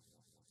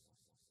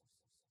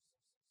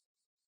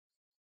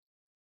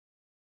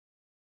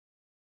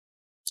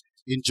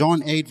 In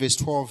John 8 verse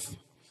 12,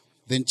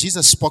 then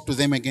Jesus spoke to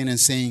them again and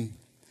saying,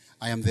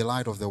 I am the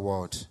light of the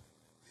world.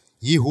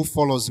 He who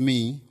follows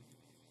me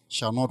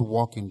shall not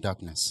walk in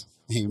darkness.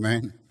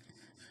 Amen.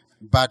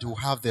 But will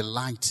have the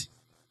light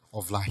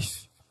of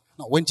life.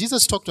 Now, when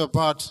Jesus talked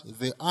about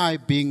the eye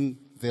being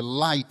the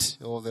light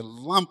or the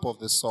lamp of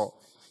the soul,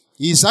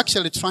 he is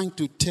actually trying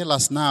to tell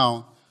us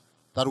now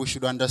that we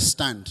should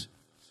understand.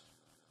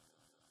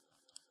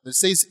 It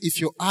says, if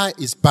your eye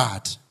is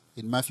bad,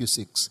 in Matthew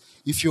 6,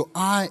 if your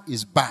eye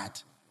is bad,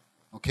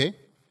 okay,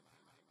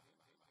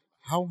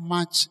 how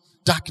much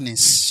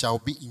darkness shall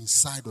be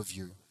inside of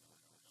you?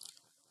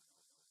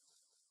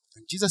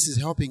 And Jesus is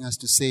helping us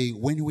to say,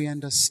 when we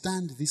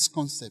understand this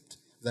concept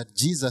that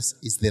Jesus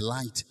is the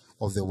light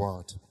of the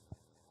world,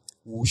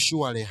 we will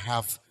surely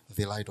have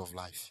the light of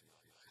life.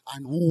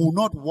 And we will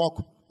not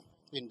walk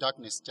in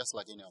darkness just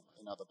like any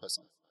other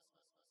person.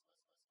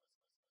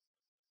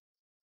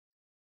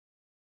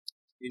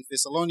 In 1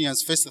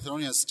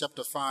 Thessalonians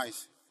chapter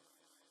 5,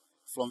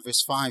 from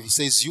verse 5, he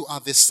says, you are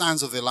the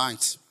sons of the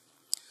light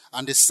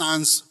and the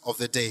sons of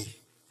the day.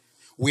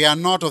 We are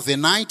not of the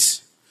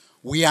night,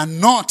 we are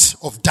not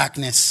of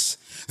darkness.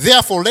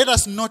 Therefore, let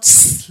us not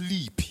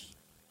sleep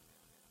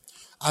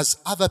as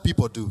other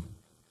people do,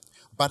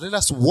 but let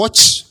us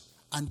watch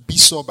and be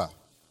sober.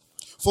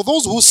 For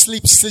those who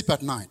sleep, sleep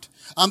at night.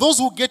 And those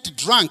who get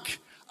drunk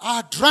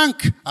are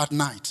drunk at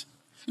night.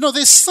 You know,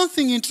 there's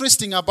something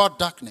interesting about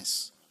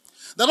darkness.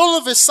 That all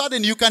of a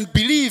sudden you can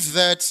believe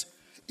that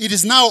it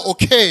is now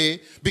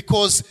okay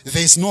because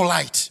there is no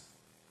light.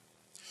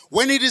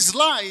 When it is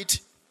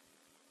light,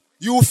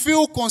 you will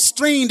feel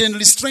constrained and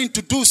restrained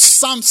to do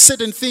some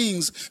certain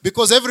things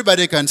because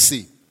everybody can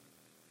see.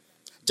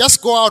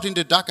 Just go out in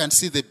the dark and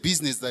see the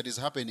business that is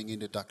happening in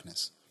the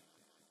darkness.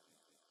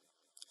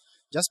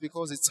 Just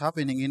because it's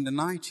happening in the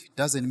night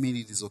doesn't mean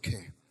it is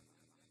okay.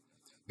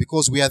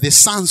 Because we are the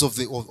sons of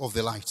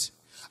the light.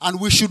 And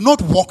we should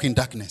not walk in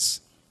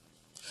darkness.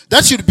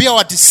 That should be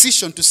our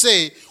decision to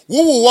say, we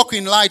will walk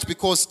in light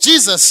because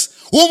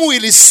Jesus, whom we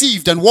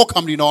received and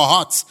welcomed in our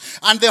hearts,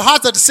 and the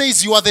heart that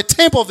says you are the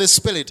temple of the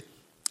Spirit,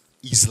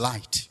 is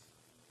light.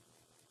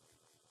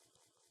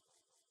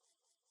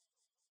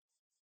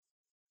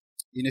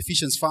 In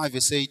Ephesians 5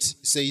 verse 8,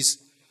 it says,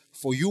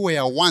 for you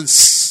were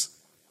once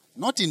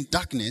not in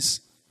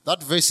darkness.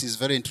 That verse is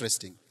very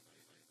interesting.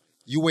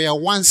 You were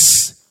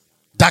once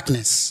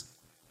darkness,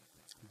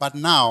 but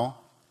now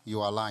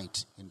you are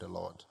light in the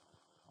Lord.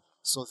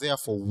 So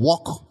therefore,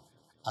 walk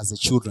as the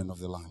children of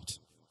the light.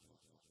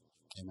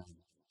 Amen.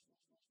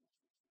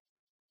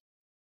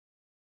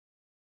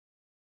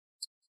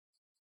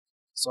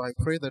 So I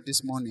pray that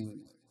this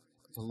morning,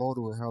 the Lord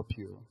will help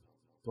you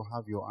to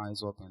have your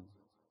eyes open.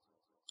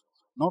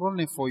 Not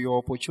only for your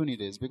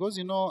opportunities, because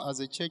you know, as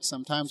a church,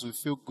 sometimes we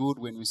feel good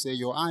when we say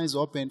your eyes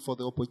open for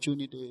the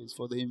opportunities,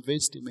 for the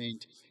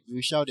investment.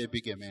 You shout a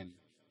big amen.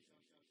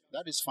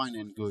 That is fine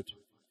and good.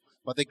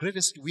 But the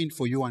greatest win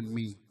for you and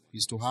me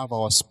is to have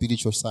our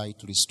spiritual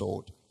sight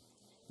restored.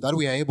 That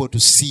we are able to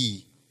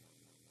see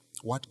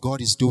what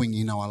God is doing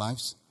in our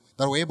lives.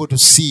 That we're able to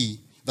see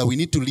that we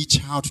need to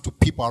reach out to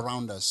people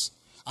around us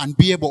and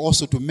be able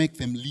also to make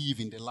them live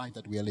in the light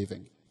that we are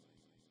living.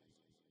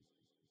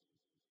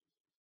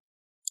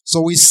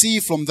 So we see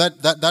from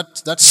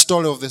that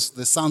story of the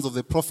sons of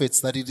the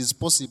prophets that it is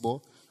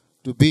possible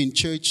to be in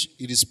church,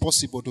 it is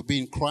possible to be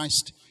in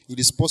Christ, it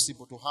is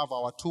possible to have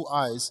our two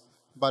eyes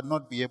but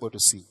not be able to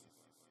see.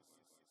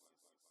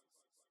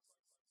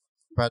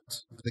 But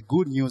the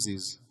good news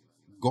is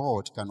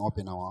God can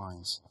open our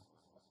eyes.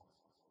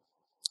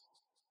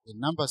 In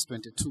Numbers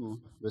 22,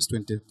 verse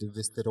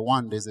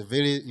 31, there's a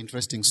very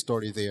interesting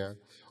story there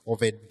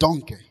of a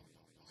donkey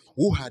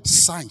who had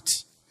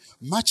sight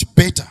much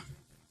better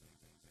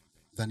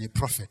than a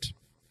prophet.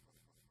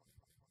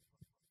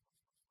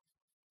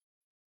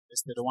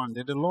 Verse 31,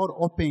 then the Lord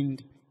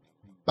opened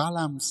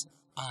Balaam's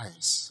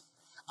eyes,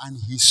 and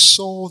he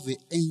saw the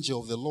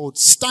angel of the Lord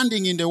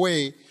standing in the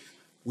way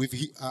with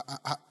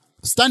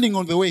standing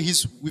on the way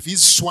with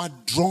his sword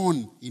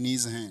drawn in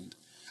his hand.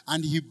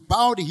 And he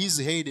bowed his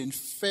head and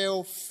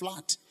fell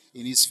flat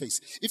in his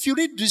face. If you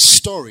read this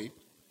story,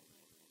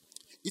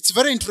 it's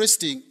very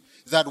interesting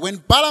that when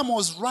Balaam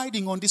was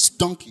riding on this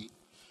donkey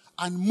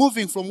and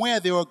moving from where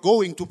they were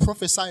going to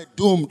prophesy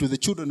doom to the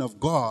children of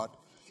God,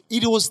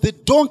 it was the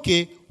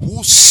donkey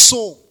who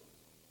saw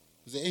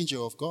the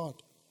angel of God,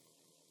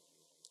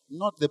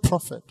 not the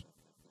prophet.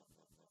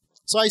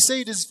 So I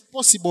say it is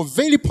possible,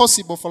 very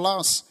possible for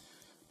us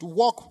to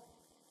walk,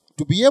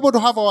 to be able to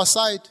have our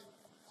sight,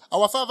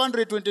 our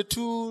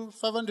 522,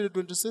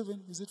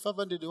 527, is it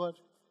 500 what?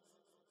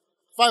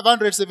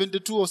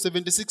 572 or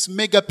 76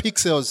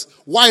 megapixels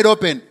wide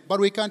open, but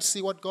we can't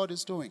see what God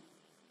is doing.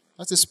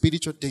 That's a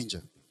spiritual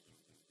danger.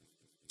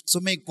 So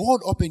may God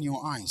open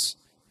your eyes.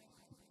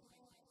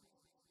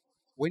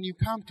 When you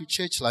come to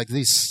church like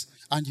this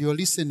and you're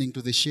listening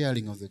to the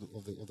sharing of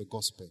the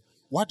gospel,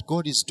 what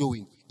God is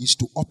doing is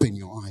to open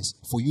your eyes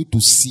for you to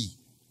see.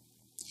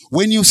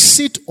 When you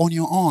sit on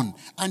your own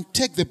and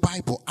take the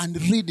Bible and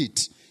read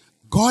it,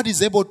 God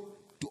is able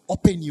to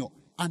open your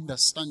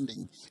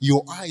understanding,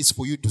 your eyes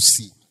for you to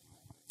see.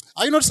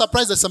 Are you not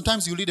surprised that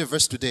sometimes you read a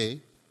verse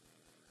today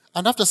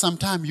and after some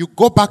time you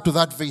go back to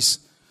that verse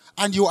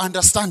and you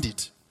understand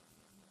it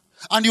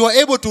and you are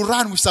able to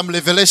run with some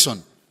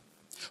revelation?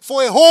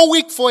 For a whole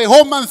week, for a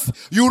whole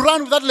month, you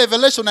run with that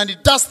revelation and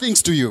it does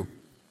things to you.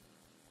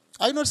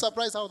 Are you not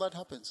surprised how that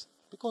happens?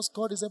 Because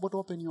God is able to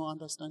open your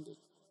understanding.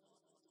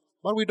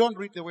 But we don't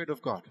read the Word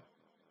of God.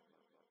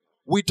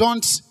 We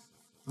don't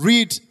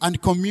read and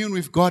commune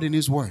with God in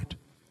His Word.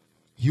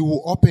 He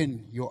will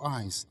open your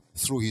eyes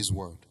through His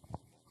Word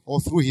or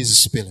through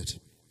His Spirit.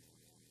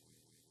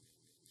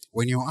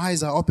 When your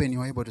eyes are open,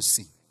 you're able to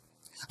see.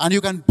 And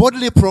you can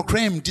boldly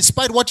proclaim,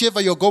 despite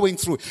whatever you're going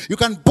through, you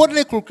can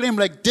boldly proclaim,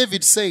 like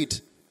David said,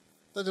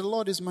 that the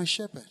Lord is my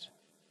shepherd.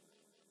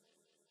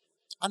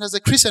 And as a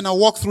Christian, I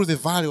walk through the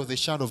valley of the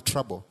shadow of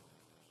trouble.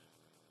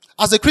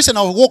 As a Christian,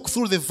 I walk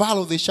through the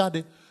valley of the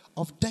shadow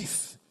of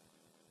death.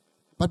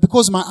 But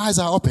because my eyes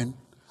are open,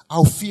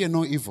 I'll fear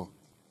no evil.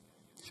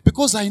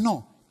 Because I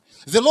know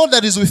the Lord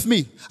that is with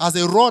me, as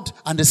a rod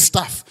and a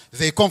staff,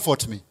 they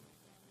comfort me.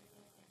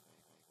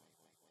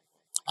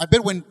 I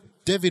bet when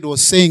David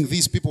was saying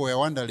these, people were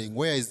wondering,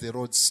 where is the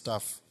rod's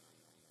staff?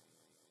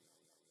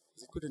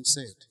 He couldn't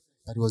say it,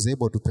 but he was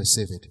able to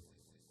perceive it.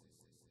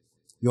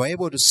 You are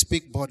able to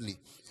speak boldly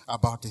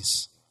about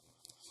this.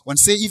 When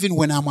say, even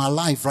when I'm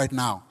alive right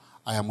now,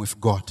 I am with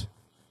God.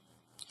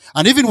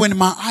 And even when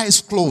my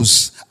eyes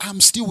close,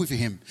 I'm still with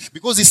Him.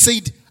 Because He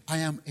said, I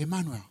am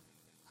Emmanuel.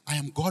 I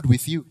am God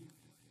with you.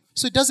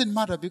 So it doesn't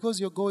matter because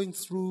you're going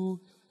through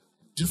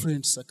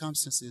different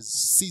circumstances,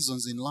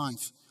 seasons in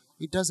life.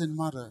 It doesn't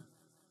matter.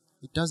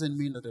 It doesn't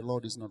mean that the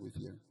Lord is not with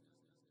you.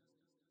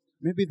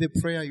 Maybe the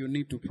prayer you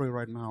need to pray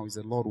right now is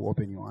the Lord will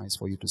open your eyes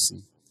for you to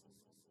see.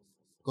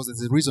 Because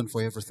there's a reason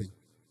for everything.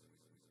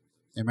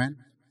 Amen?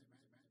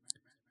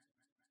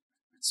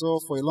 So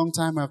for a long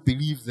time I've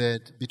believed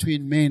that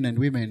between men and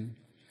women,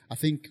 I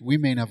think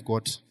women have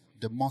got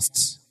the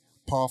most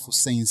powerful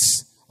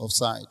sense of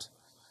sight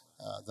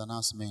than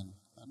us men.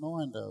 And no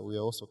wonder we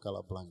are also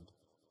colorblind.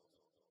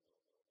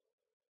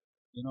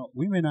 You know,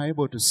 women are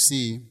able to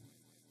see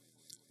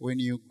when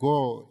you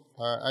go.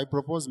 I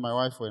proposed my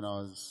wife when I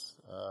was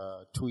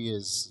 2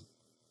 years,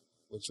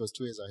 which was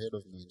 2 years ahead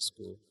of me in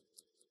school.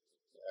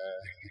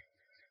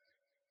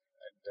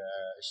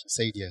 And she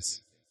said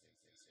yes.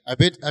 I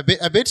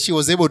bet she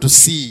was able to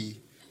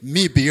see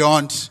me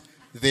beyond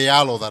the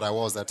yellow that I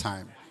was that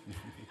time.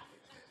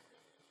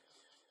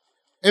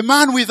 A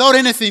man without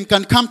anything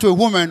can come to a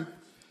woman.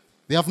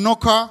 They have no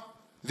car.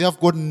 They have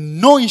got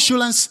no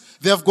insurance.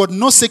 They have got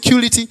no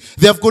security.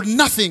 They have got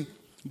nothing.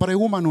 But a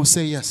woman will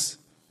say yes.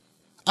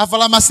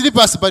 Avala my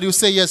slippers, but you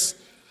say yes.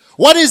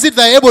 What is it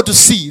they're able to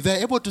see?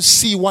 They're able to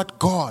see what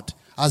God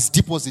has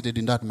deposited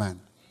in that man.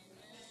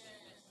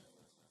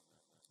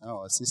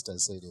 Oh, our sister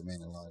said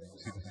amen a lot.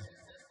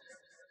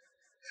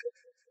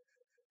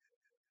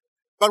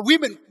 But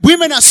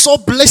women are so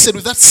blessed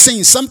with that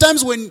sense.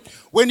 Sometimes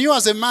when you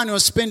as a man are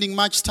spending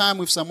much time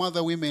with some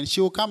other women,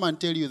 she will come and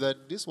tell you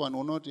that this one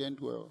will not end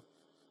well.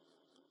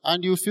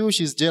 And you feel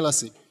she's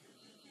jealousy.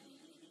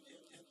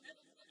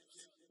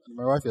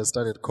 My wife has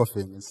started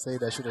coughing and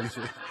said I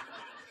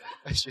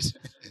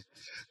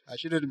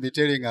shouldn't be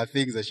telling her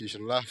things that she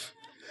should laugh.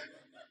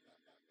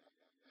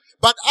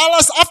 But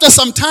after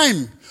some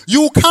time,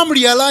 you will come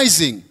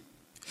realizing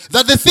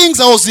that the things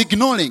I was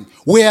ignoring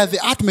were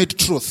the ultimate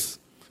truth.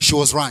 She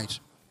was right.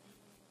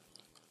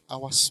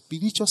 Our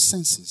spiritual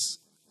senses,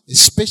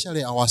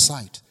 especially our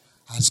sight,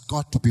 has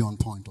got to be on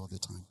point all the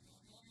time.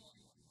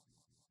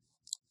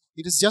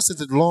 It is just that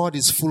the Lord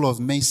is full of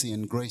mercy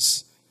and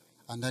grace,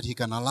 and that He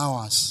can allow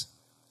us,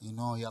 He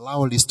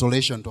allow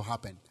restoration to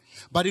happen.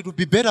 But it would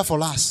be better for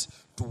us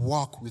to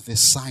walk with the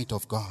sight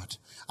of God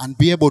and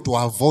be able to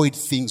avoid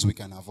things we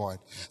can avoid.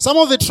 Some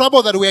of the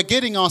trouble that we are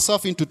getting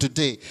ourselves into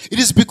today, it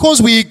is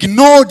because we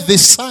ignored the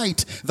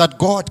sight that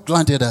God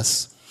granted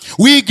us.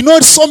 We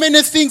ignored so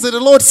many things that the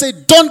Lord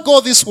said, don't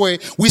go this way.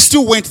 We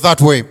still went that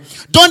way.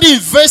 Don't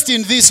invest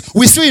in this.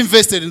 We still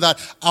invested in that.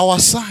 Our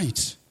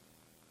sight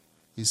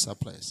is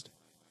suppressed.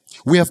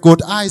 We have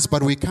got eyes,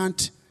 but we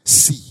can't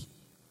see.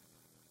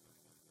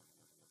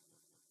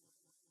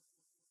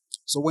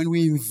 So when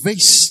we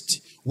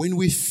invest, when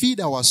we feed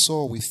our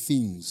soul with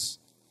things,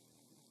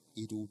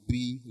 it will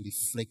be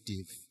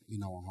reflective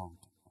in our heart.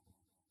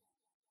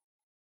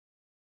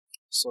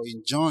 So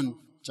in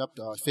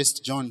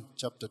First John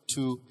chapter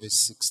 2,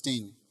 verse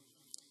 16,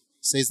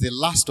 says the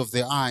lust of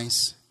the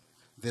eyes,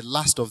 the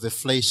lust of the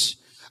flesh,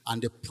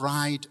 and the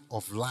pride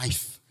of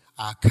life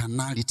are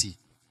carnality.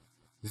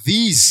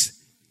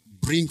 These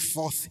bring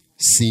forth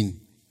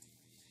sin.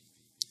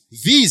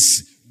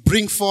 These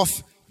bring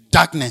forth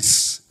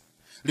darkness.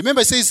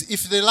 Remember, it says,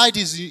 if the light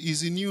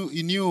is in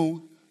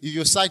you, if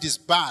your sight is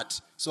bad,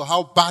 so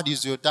how bad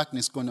is your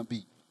darkness going to be?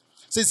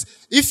 It says,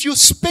 if you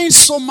spend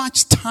so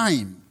much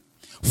time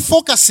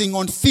focusing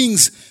on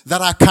things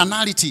that are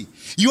carnality,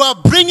 you are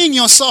bringing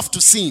yourself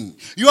to sin.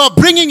 You are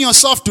bringing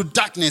yourself to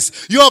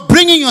darkness. You are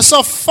bringing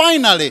yourself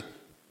finally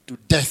to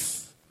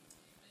death.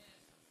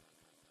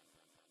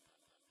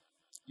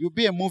 You'll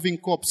be a moving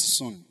corpse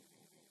soon.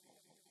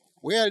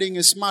 Wearing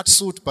a smart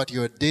suit, but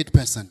you're a dead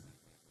person.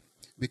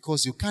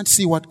 Because you can't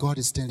see what God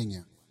is telling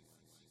you.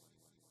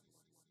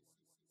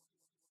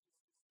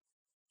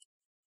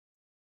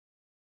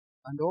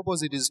 And the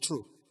opposite is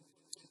true.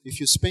 If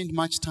you spend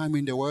much time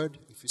in the Word,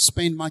 if you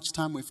spend much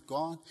time with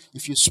God,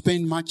 if you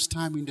spend much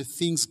time in the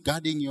things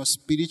guarding your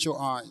spiritual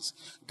eyes,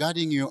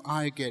 guarding your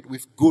eye gate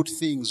with good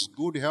things,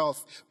 good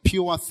health,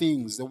 pure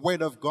things, the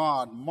Word of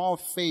God, more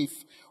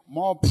faith,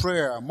 more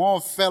prayer,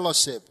 more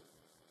fellowship,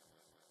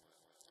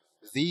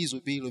 these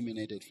will be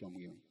illuminated from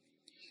you.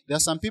 There are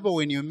some people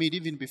when you meet,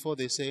 even before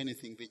they say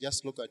anything, they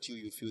just look at you,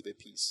 you feel the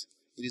peace.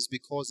 It is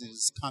because it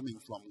is coming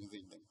from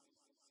within them.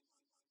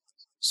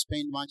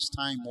 Spend much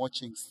time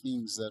watching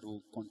things that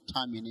will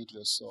contaminate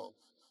your soul.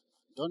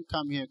 Don't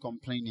come here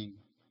complaining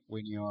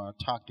when you are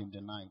attacked in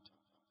the night,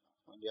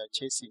 when they are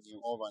chasing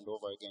you over and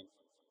over again.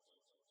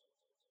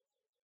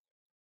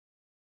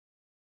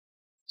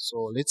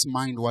 So let's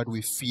mind what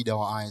we feed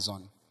our eyes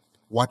on,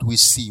 what we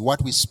see,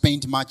 what we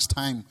spend much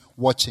time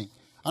watching.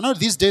 I know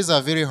these days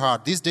are very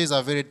hard. These days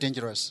are very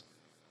dangerous.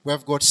 We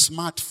have got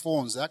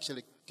smartphones. They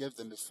actually gave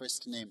them the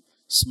first name,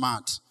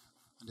 smart,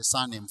 and the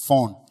surname,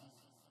 phone.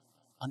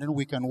 And then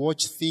we can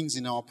watch things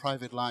in our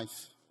private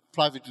life,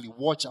 privately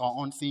watch our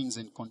own things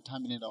and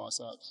contaminate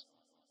ourselves.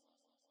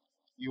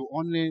 You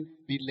only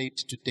be late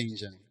to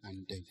danger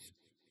and death.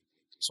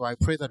 So I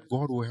pray that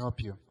God will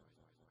help you.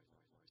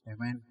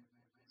 Amen.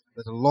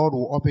 That the Lord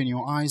will open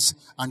your eyes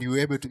and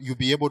you'll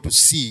be able to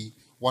see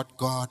what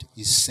God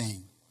is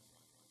saying.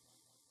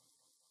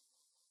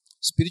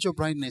 Spiritual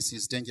blindness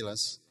is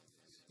dangerous.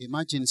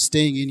 Imagine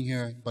staying in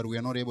here, but we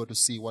are not able to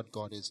see what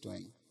God is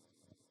doing.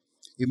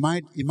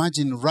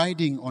 Imagine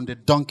riding on the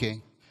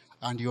donkey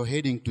and you're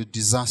heading to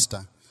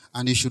disaster,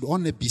 and you should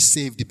only be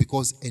saved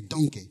because a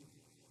donkey,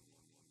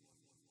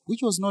 which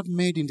was not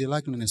made in the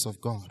likeness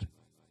of God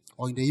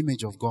or in the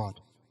image of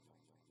God,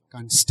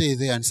 can stay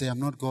there and say, I'm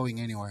not going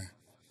anywhere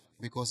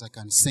because I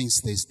can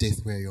sense there's death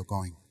where you're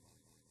going.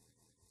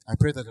 I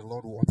pray that the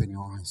Lord will open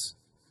your eyes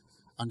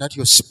and that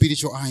your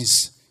spiritual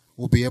eyes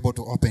will be able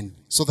to open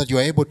so that you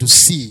are able to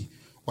see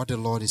what the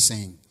Lord is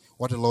saying,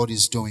 what the Lord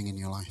is doing in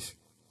your life.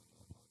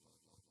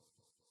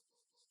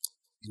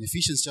 In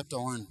Ephesians chapter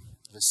 1,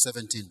 verse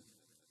 17,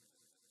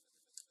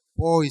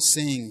 Paul is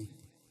saying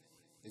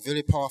a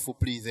very powerful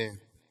plea there,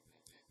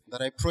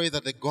 that I pray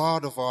that the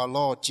God of our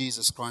Lord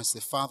Jesus Christ,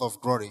 the Father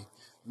of glory,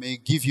 may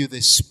give you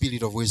the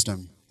spirit of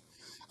wisdom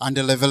and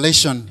the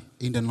revelation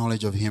in the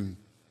knowledge of Him.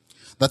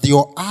 That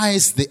your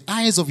eyes, the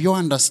eyes of your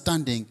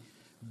understanding,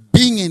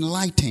 being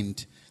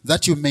enlightened,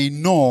 that you may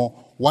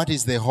know what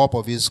is the hope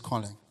of His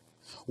calling.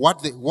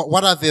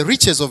 What are the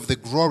riches of the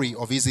glory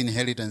of His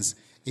inheritance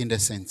in the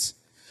saints.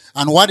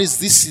 And what is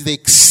this, the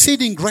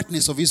exceeding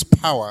greatness of His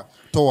power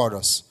toward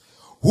us,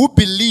 who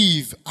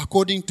believe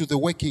according to the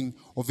working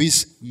of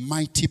His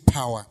mighty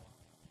power.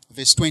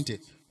 Verse 20,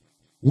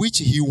 which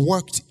He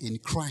worked in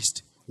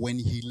Christ when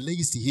He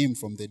raised Him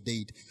from the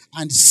dead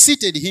and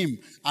seated Him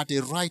at the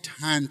right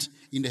hand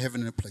in the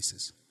heavenly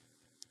places.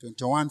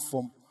 21,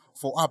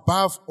 for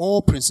above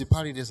all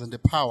principalities and the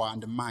power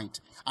and the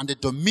might and the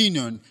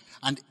dominion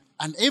and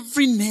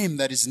every name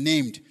that is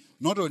named,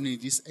 not only in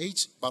this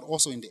age, but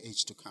also in the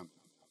age to come.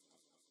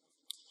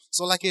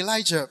 So like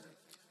Elijah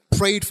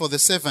prayed for the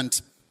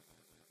servant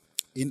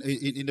in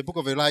the book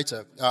of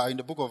Elijah, in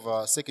the book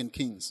of 2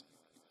 Kings,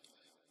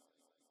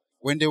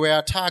 when they were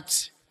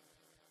attacked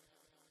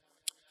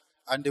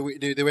and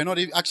they were not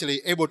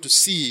actually able to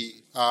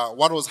see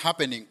what was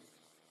happening.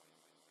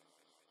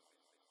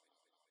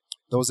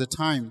 There was a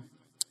time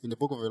in the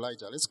book of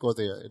Elijah. Let's go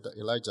there.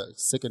 Elijah,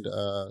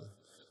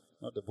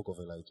 not the book of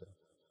Elijah.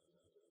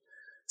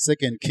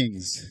 2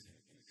 Kings.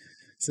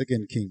 2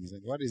 Kings.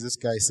 And what is this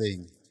guy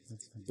saying?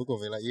 Book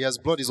of Elijah. He has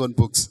brought his own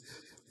books.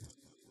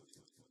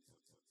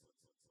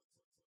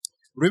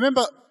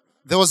 Remember,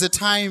 there was a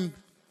time,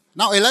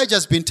 now Elijah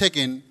has been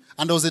taken,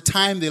 and there was a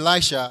time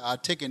Elisha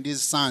had taken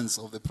these sons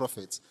of the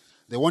prophets,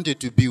 They wanted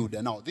to build.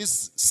 And now,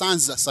 these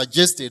sons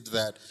suggested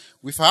that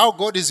with how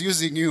God is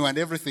using you and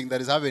everything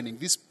that is happening,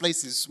 this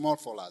place is small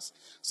for us.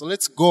 So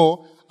let's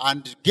go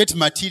and get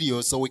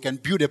materials so we can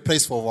build a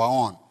place for our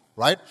own,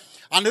 right?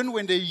 And then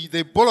when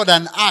they borrowed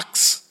an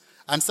axe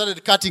and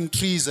started cutting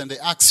trees and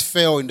the axe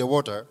fell in the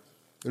water.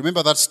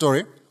 Remember that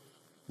story?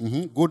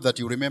 Good that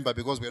you remember,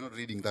 because we are not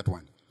reading that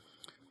one.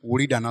 We'll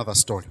read another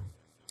story.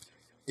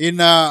 In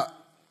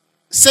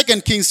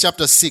 2 Kings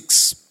chapter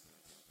 6.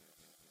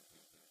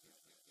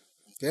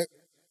 Okay.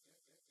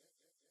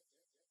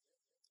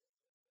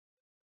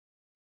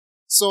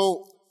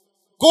 So,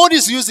 God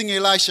is using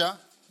Elisha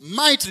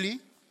mightily,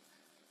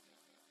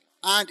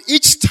 and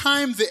each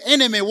time the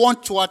enemy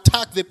wants to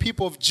attack the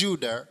people of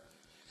Judah,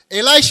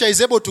 Elisha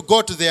is able to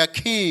go to their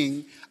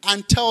king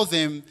and tell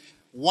them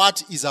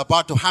what is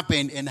about to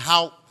happen and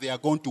how they are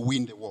going to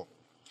win the war.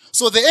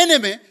 So the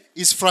enemy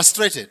is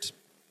frustrated.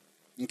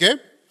 Okay?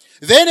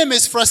 The enemy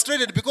is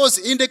frustrated because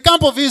in the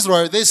camp of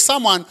Israel, there's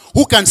someone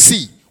who can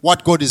see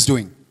what God is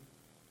doing.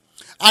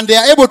 And they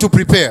are able to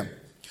prepare.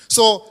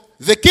 So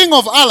the king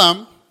of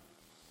Aram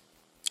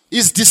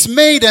is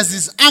dismayed and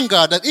is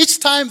angered that each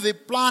time they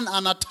plan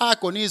an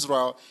attack on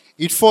Israel,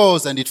 it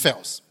falls and it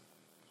fails.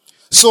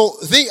 So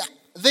they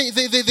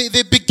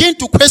begin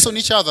to question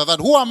each other that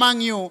who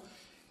among you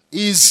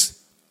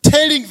is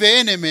telling the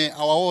enemy our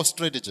whole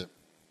strategy.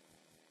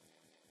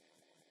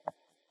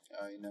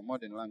 In a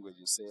modern language,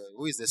 you say,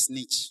 who is the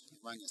snitch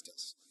among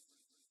us?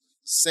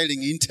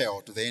 Selling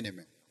intel to the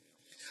enemy.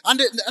 And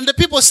the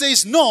people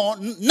says, no,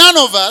 none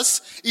of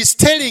us is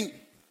telling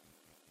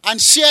and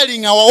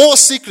sharing our whole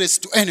secrets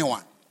to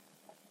anyone.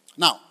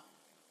 Now,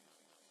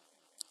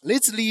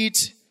 let's read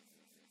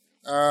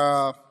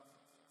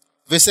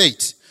verse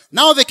 8.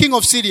 Now the king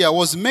of Syria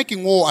was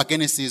making war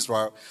against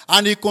Israel,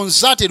 and he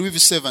consulted with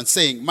his servants,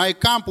 saying, my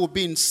camp will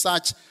be in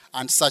such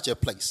and such a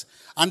place.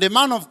 And the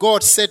man of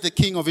God said to the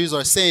king of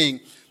Israel, saying,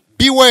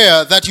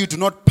 beware that you do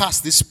not pass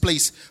this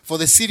place, for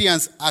the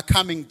Syrians are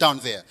coming down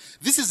there.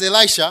 This is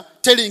Elisha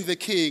telling the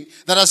king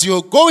that as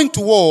you're going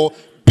to war,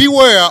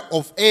 beware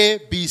of A,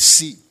 B,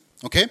 C.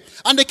 Okay?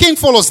 And the king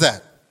follows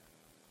that.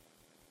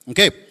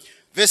 Okay?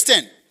 Verse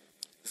 10.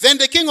 Then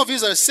the king of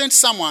Israel sent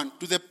someone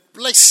to the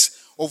place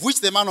of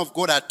which the man of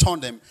God had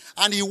told them,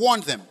 and he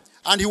warned them,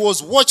 and he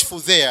was watchful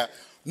there,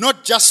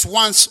 not just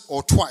once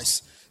or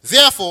twice.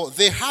 Therefore,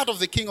 the heart of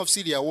the king of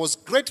Syria was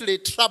greatly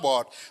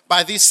troubled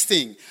by this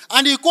thing.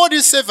 And he called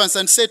his servants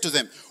and said to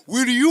them,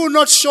 will you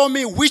not show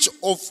me which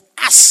of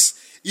us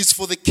is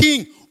for the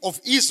king of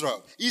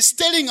Israel? He's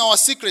telling our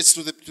secrets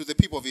to the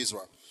people of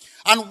Israel.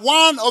 And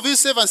one of his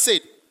servants said,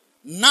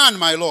 none,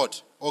 my lord,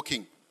 O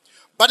king.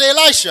 But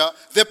Elisha,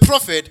 the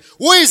prophet,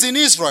 who is in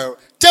Israel,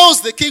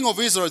 tells the king of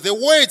Israel the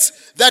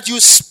words that you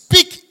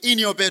speak in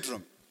your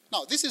bedroom.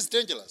 Now, this is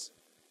dangerous.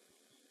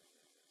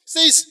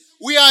 Says,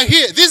 we are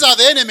here. These are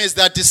the enemies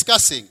that are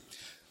discussing.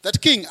 That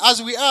king,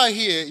 as we are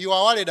here, you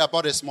are worried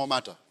about a small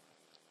matter.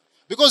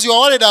 Because you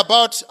are worried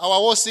about our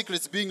whole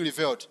secrets being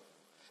revealed.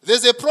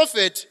 There's a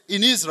prophet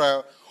in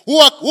Israel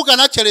who can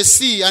actually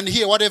see and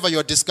hear whatever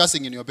you're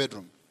discussing in your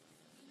bedroom.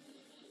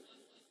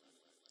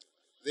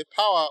 The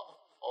power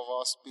of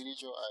our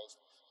spiritual eyes.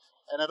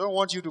 And I don't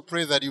want you to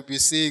pray that you'll be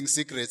seeing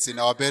secrets in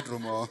our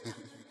bedroom.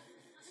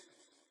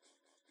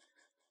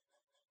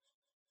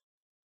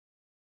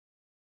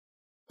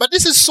 But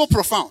this is so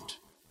profound.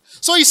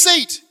 So he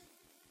said,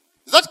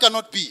 that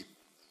cannot be.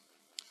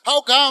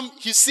 How come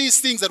he sees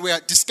things that we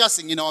are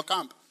discussing in our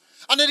camp?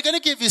 And then can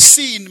he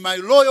see in my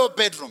loyal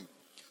bedroom?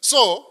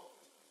 So,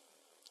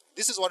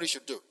 this is what we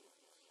should do.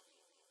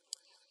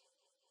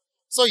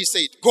 So he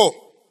said, go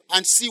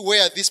and see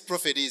where this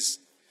prophet is,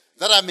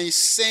 that I may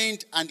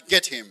send and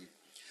get him.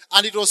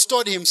 And it was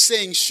told him,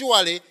 saying,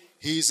 surely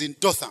he is in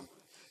Dothan.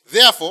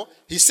 Therefore,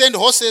 he sent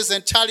horses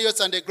and chariots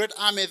and a great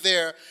army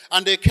there,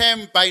 and they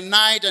came by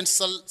night and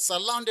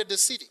surrounded the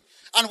city.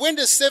 And when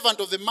the servant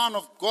of the man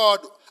of God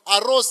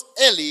arose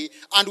early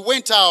and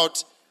went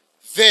out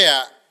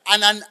there,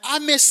 and an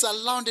army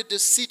surrounded the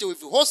city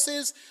with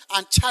horses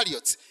and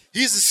chariots,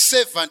 his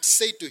servant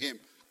said to him,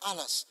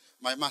 alas,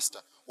 my master,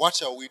 what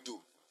shall we do?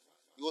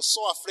 He was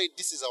so afraid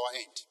this is our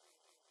end.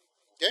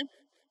 Okay?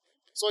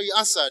 So he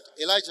answered,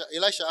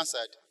 Elisha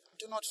answered,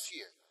 do not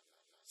fear,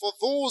 for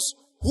those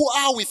who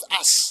are with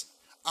us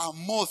are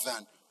more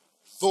than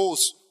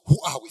those who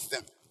are with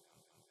them.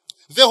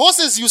 The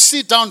horses you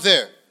see down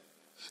there,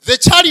 the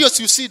chariots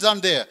you see down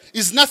there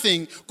is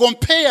nothing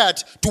compared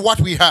to what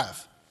we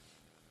have.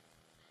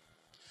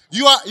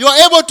 You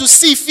are able to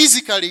see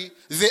physically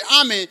the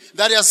army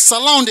that has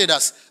surrounded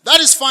us.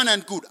 That is fine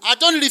and good. I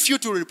don't leave you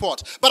to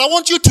report. But I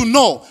want you to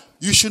know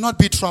you should not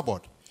be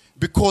troubled.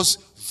 Because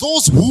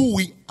those who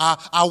we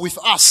are with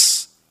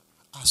us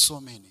are so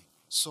many,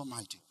 so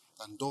mighty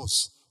than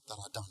those that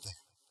are down there.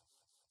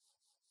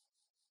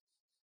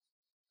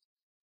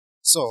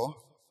 So,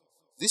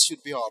 this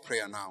should be our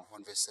prayer now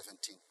on verse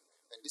 17.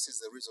 And this is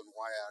the reason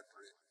why I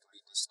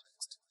read this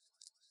text.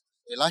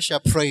 Elisha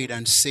prayed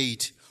and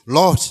said,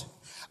 Lord,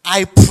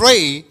 I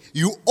pray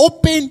you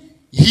open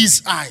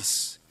his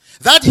eyes,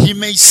 that he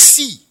may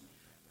see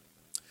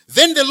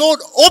Then the Lord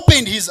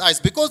opened his eyes,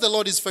 because the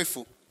Lord is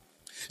faithful.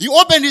 He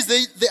opened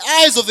the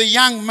eyes of the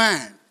young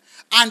man,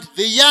 and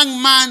the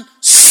young man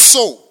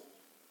saw.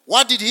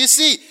 What did he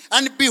see?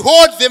 And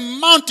behold, the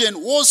mountain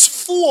was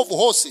full of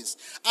horses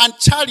and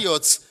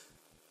chariots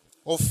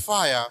of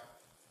fire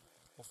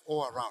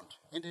all around.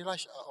 And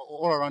Elisha,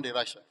 all around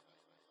Elisha.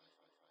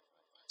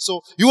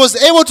 So he was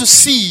able to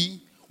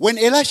see when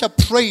Elisha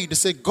prayed to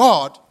say,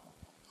 God,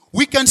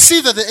 we can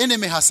see that the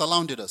enemy has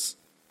surrounded us.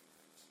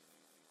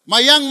 My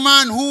young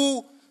man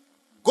who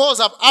goes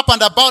up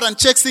and about and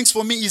checks things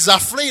for me is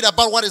afraid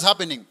about what is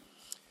happening.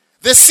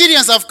 The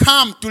Syrians have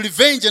come to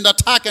revenge and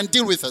attack and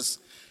deal with us.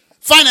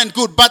 Fine and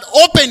good, but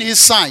open his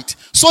sight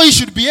so he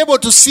should be able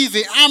to see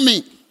the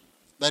army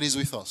that is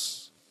with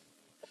us.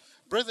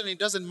 Brethren, it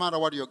doesn't matter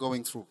what you're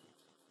going through.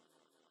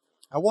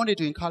 I wanted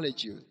to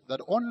encourage you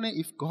that only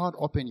if God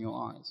opens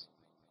your eyes,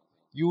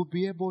 you will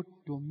be able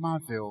to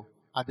marvel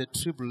at the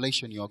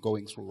tribulation you're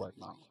going through right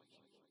now.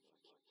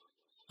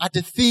 At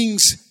the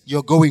things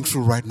you're going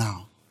through right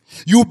now.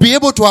 You'll be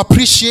able to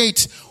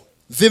appreciate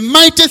the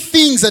mighty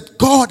things that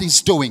God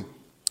is doing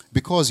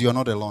because you're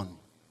not alone.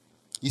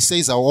 He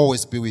says, I'll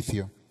always be with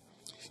you.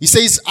 He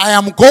says, I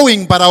am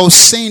going, but I will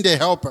send a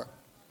helper.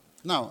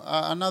 Now,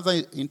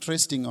 another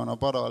interesting one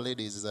about Our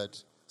Lady is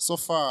that so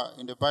far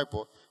in the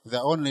Bible, there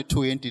are only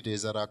two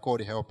entities that are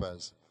called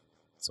helpers.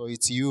 So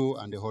it's you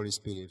and the Holy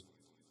Spirit.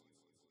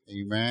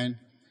 Amen.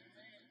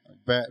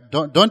 But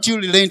don't you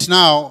relent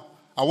now.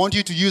 I want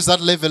you to use that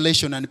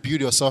revelation and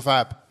build yourself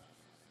up.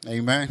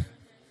 Amen.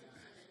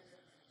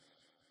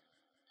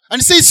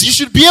 And it says you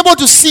should be able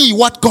to see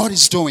what God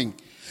is doing.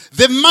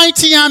 The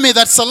mighty army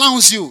that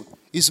surrounds you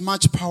is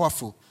much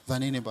powerful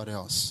than anybody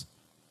else.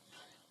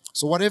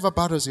 So whatever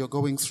battles you're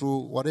going through,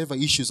 whatever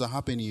issues are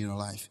happening in your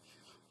life,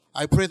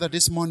 I pray that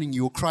this morning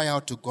you will cry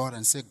out to God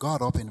and say,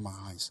 God, open my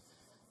eyes.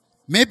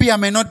 Maybe I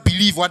may not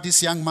believe what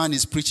this young man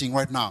is preaching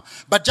right now,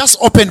 but just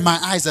open my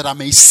eyes that I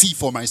may see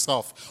for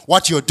myself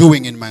what you're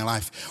doing in my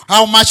life.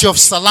 How much you have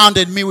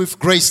surrounded me with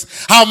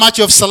grace. How much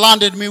you have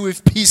surrounded me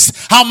with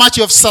peace. How much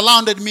you have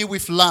surrounded me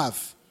with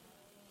love.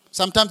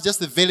 Sometimes just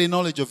the very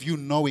knowledge of you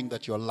knowing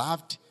that you're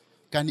loved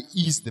can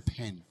ease the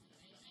pain.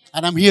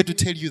 And I'm here to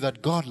tell you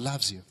that God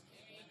loves you.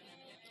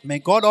 May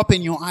God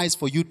open your eyes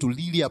for you to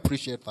really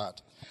appreciate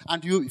that.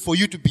 And for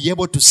you to be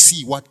able to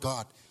see what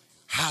God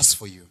has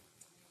for you.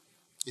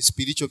 A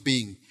spiritual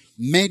being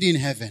made in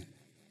heaven,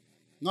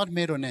 not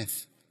made on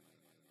earth.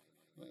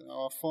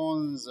 Our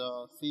phones,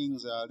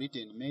 things are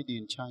written, made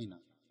in China.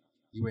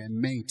 You were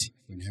made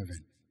in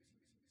heaven.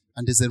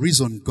 And there's a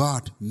reason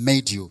God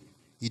made you.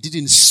 He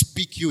didn't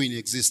speak you in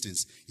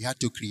existence. He had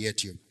to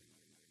create you.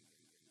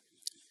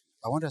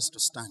 I want us to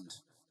stand.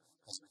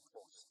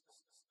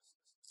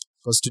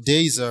 Because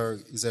today is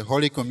a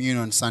Holy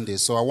Communion Sunday,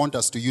 so I want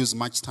us to use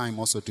much time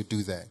also to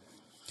do that.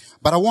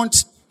 But I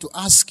want to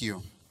ask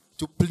you,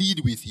 to plead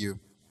with you,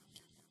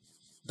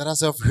 that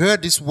as I've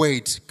heard this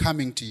word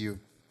coming to you,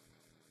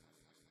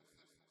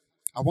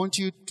 I want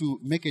you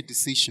to make a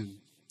decision,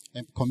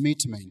 a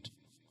commitment.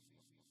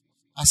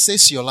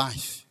 Assess your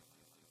life.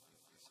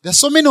 There are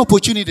so many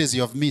opportunities you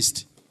have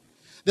missed.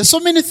 There are so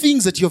many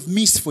things that you have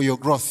missed for your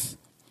growth.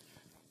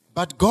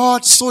 But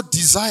God so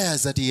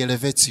desires that He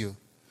elevates you.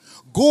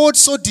 God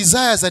so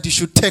desires that He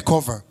should take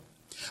over.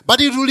 But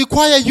it will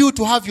require you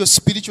to have your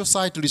spiritual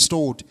side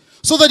restored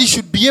so that you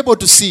should be able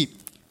to see.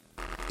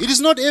 It is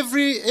not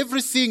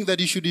everything that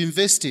you should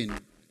invest in.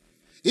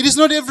 It is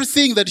not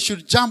everything that you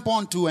should jump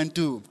onto and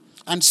do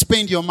and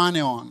spend your money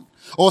on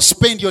or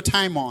spend your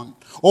time on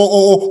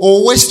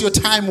or waste your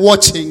time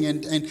watching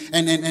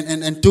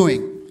and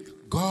doing.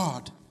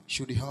 God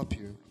should help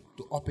you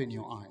to open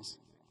your eyes.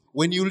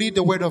 When you read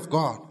the Word of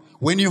God,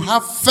 when you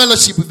have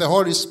fellowship with the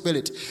Holy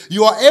Spirit,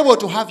 you are able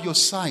to have your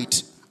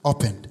sight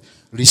opened,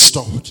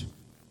 restored.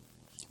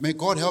 May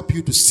God help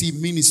you to see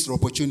ministry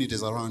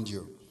opportunities around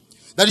you.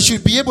 That you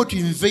should be able to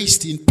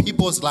invest in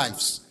people's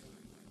lives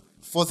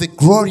for the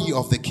glory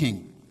of the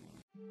King.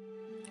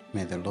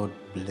 May the Lord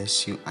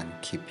bless you and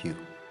keep you.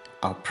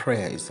 Our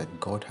prayer is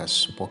that God has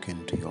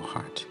spoken to your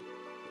heart.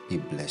 Be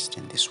blessed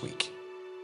in this week.